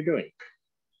whatever you're doing.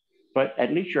 But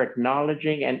at least you're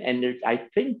acknowledging, and there's, I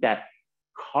think that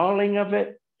calling of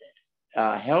it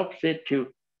helps it to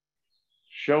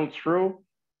show through.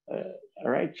 All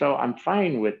right, so I'm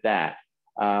fine with that.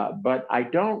 But I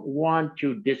don't want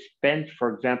to dispense,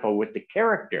 for example, with the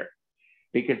character,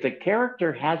 because the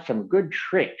character has some good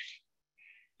tricks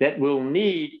that will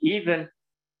need even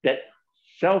that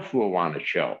self will want to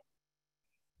show.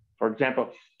 For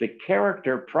example, the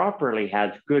character properly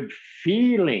has good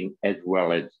feeling as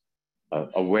well as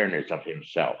awareness of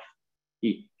himself.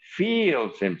 He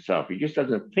feels himself. He just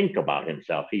doesn't think about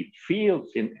himself. He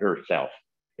feels in herself,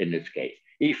 in this case.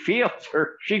 He feels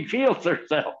her, she feels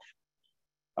herself.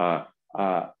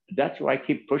 That's why I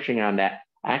keep pushing on that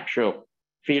actual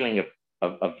feeling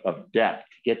of depth,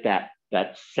 to get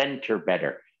that center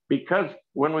better. Because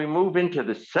when we move into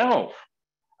the self,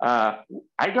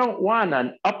 I don't want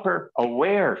an upper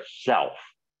aware self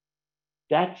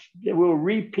we'll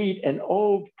repeat an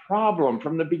old problem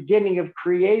from the beginning of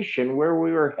creation where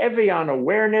we were heavy on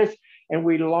awareness and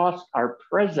we lost our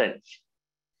presence.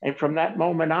 And from that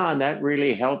moment on, that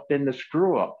really helped in the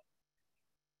screw up.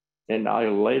 And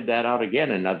I'll lay that out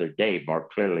again another day more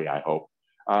clearly, I hope.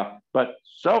 But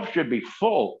self should be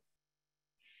full,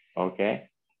 okay?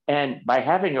 And by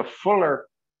having a fuller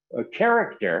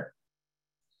character,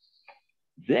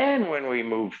 then when we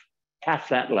move past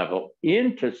that level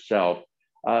into self,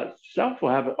 self will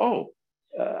have,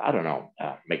 I don't know,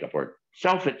 make up word.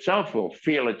 Self itself will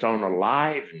feel its own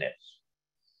aliveness.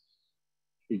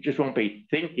 It just won't be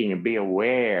thinking and be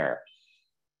aware.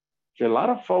 So a lot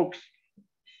of folks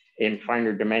in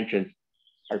finer dimensions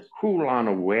are cool on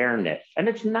awareness. And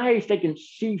it's nice, they can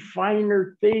see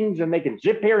finer things and they can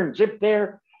zip here and zip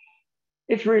there.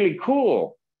 It's really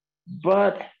cool,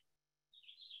 but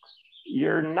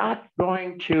you're not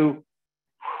going to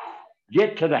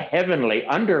get to the heavenly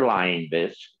underlying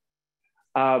this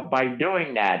by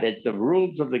doing that. The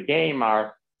rules of the game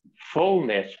are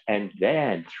fullness, and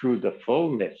then through the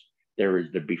fullness, there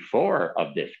is the before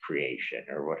of this creation,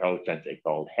 or what OSensei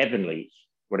called heavenlies,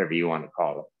 whatever you want to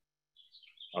call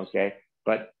it. Okay,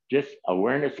 but just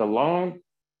awareness alone,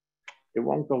 it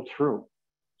won't go through.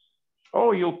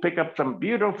 Oh, you'll pick up some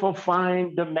beautiful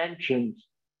fine dimensions.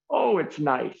 Oh, it's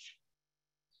nice.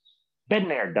 Been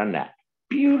there, done that.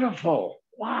 Beautiful.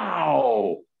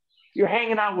 Wow. You're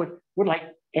hanging out with like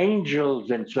angels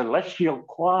and celestial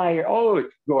choir. Oh,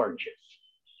 it's gorgeous.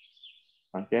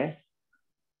 Okay.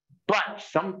 But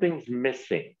something's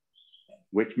missing,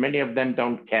 which many of them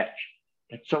don't catch.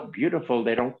 It's so beautiful,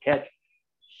 they don't catch.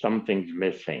 Something's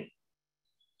missing.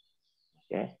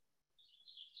 Okay.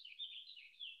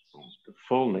 The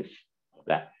fullness of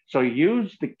that. So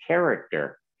use the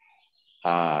character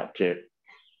to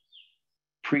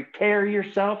prepare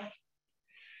yourself.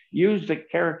 Use the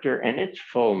character and its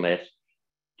fullness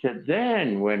to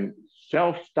then, when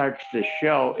self starts to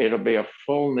show, it'll be a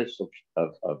fullness of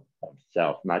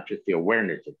self, not just the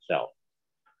awareness of self.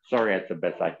 Sorry, that's the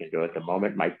best I can do at the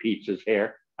moment. My pizza's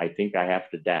here. I think I have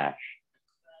to dash.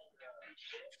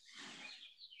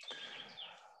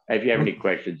 If you have any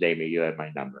questions, Amy, you have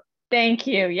my number. Thank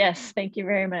you. Yes, thank you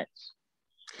very much.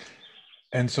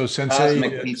 And so, Sensei,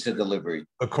 Cosmic pizza delivery.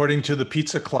 According to the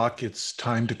pizza clock, it's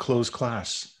time to close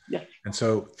class. Yes. And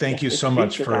so, thank you so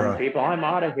much for people. I'm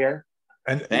out of here.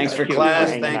 And thanks for class.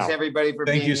 Thanks everybody for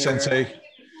being here. Thank you, Sensei.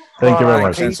 Thank you very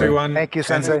much, Sensei. Everyone. Thank you,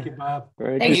 Sensei. Thank you, Bob.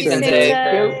 Thank you, Sensei.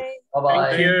 Bye-bye.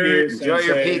 Thank you. Enjoy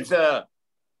your pizza.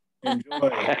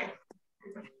 Enjoy.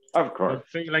 Of course.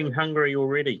 I'm feeling hungry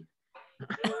already.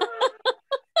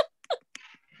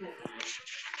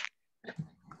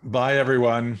 Bye,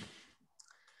 everyone.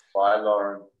 Bye,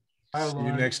 Lauren. Bye, See you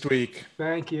Lauren. next week.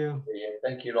 Thank you.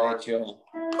 Thank you, Lauren.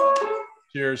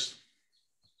 Cheers.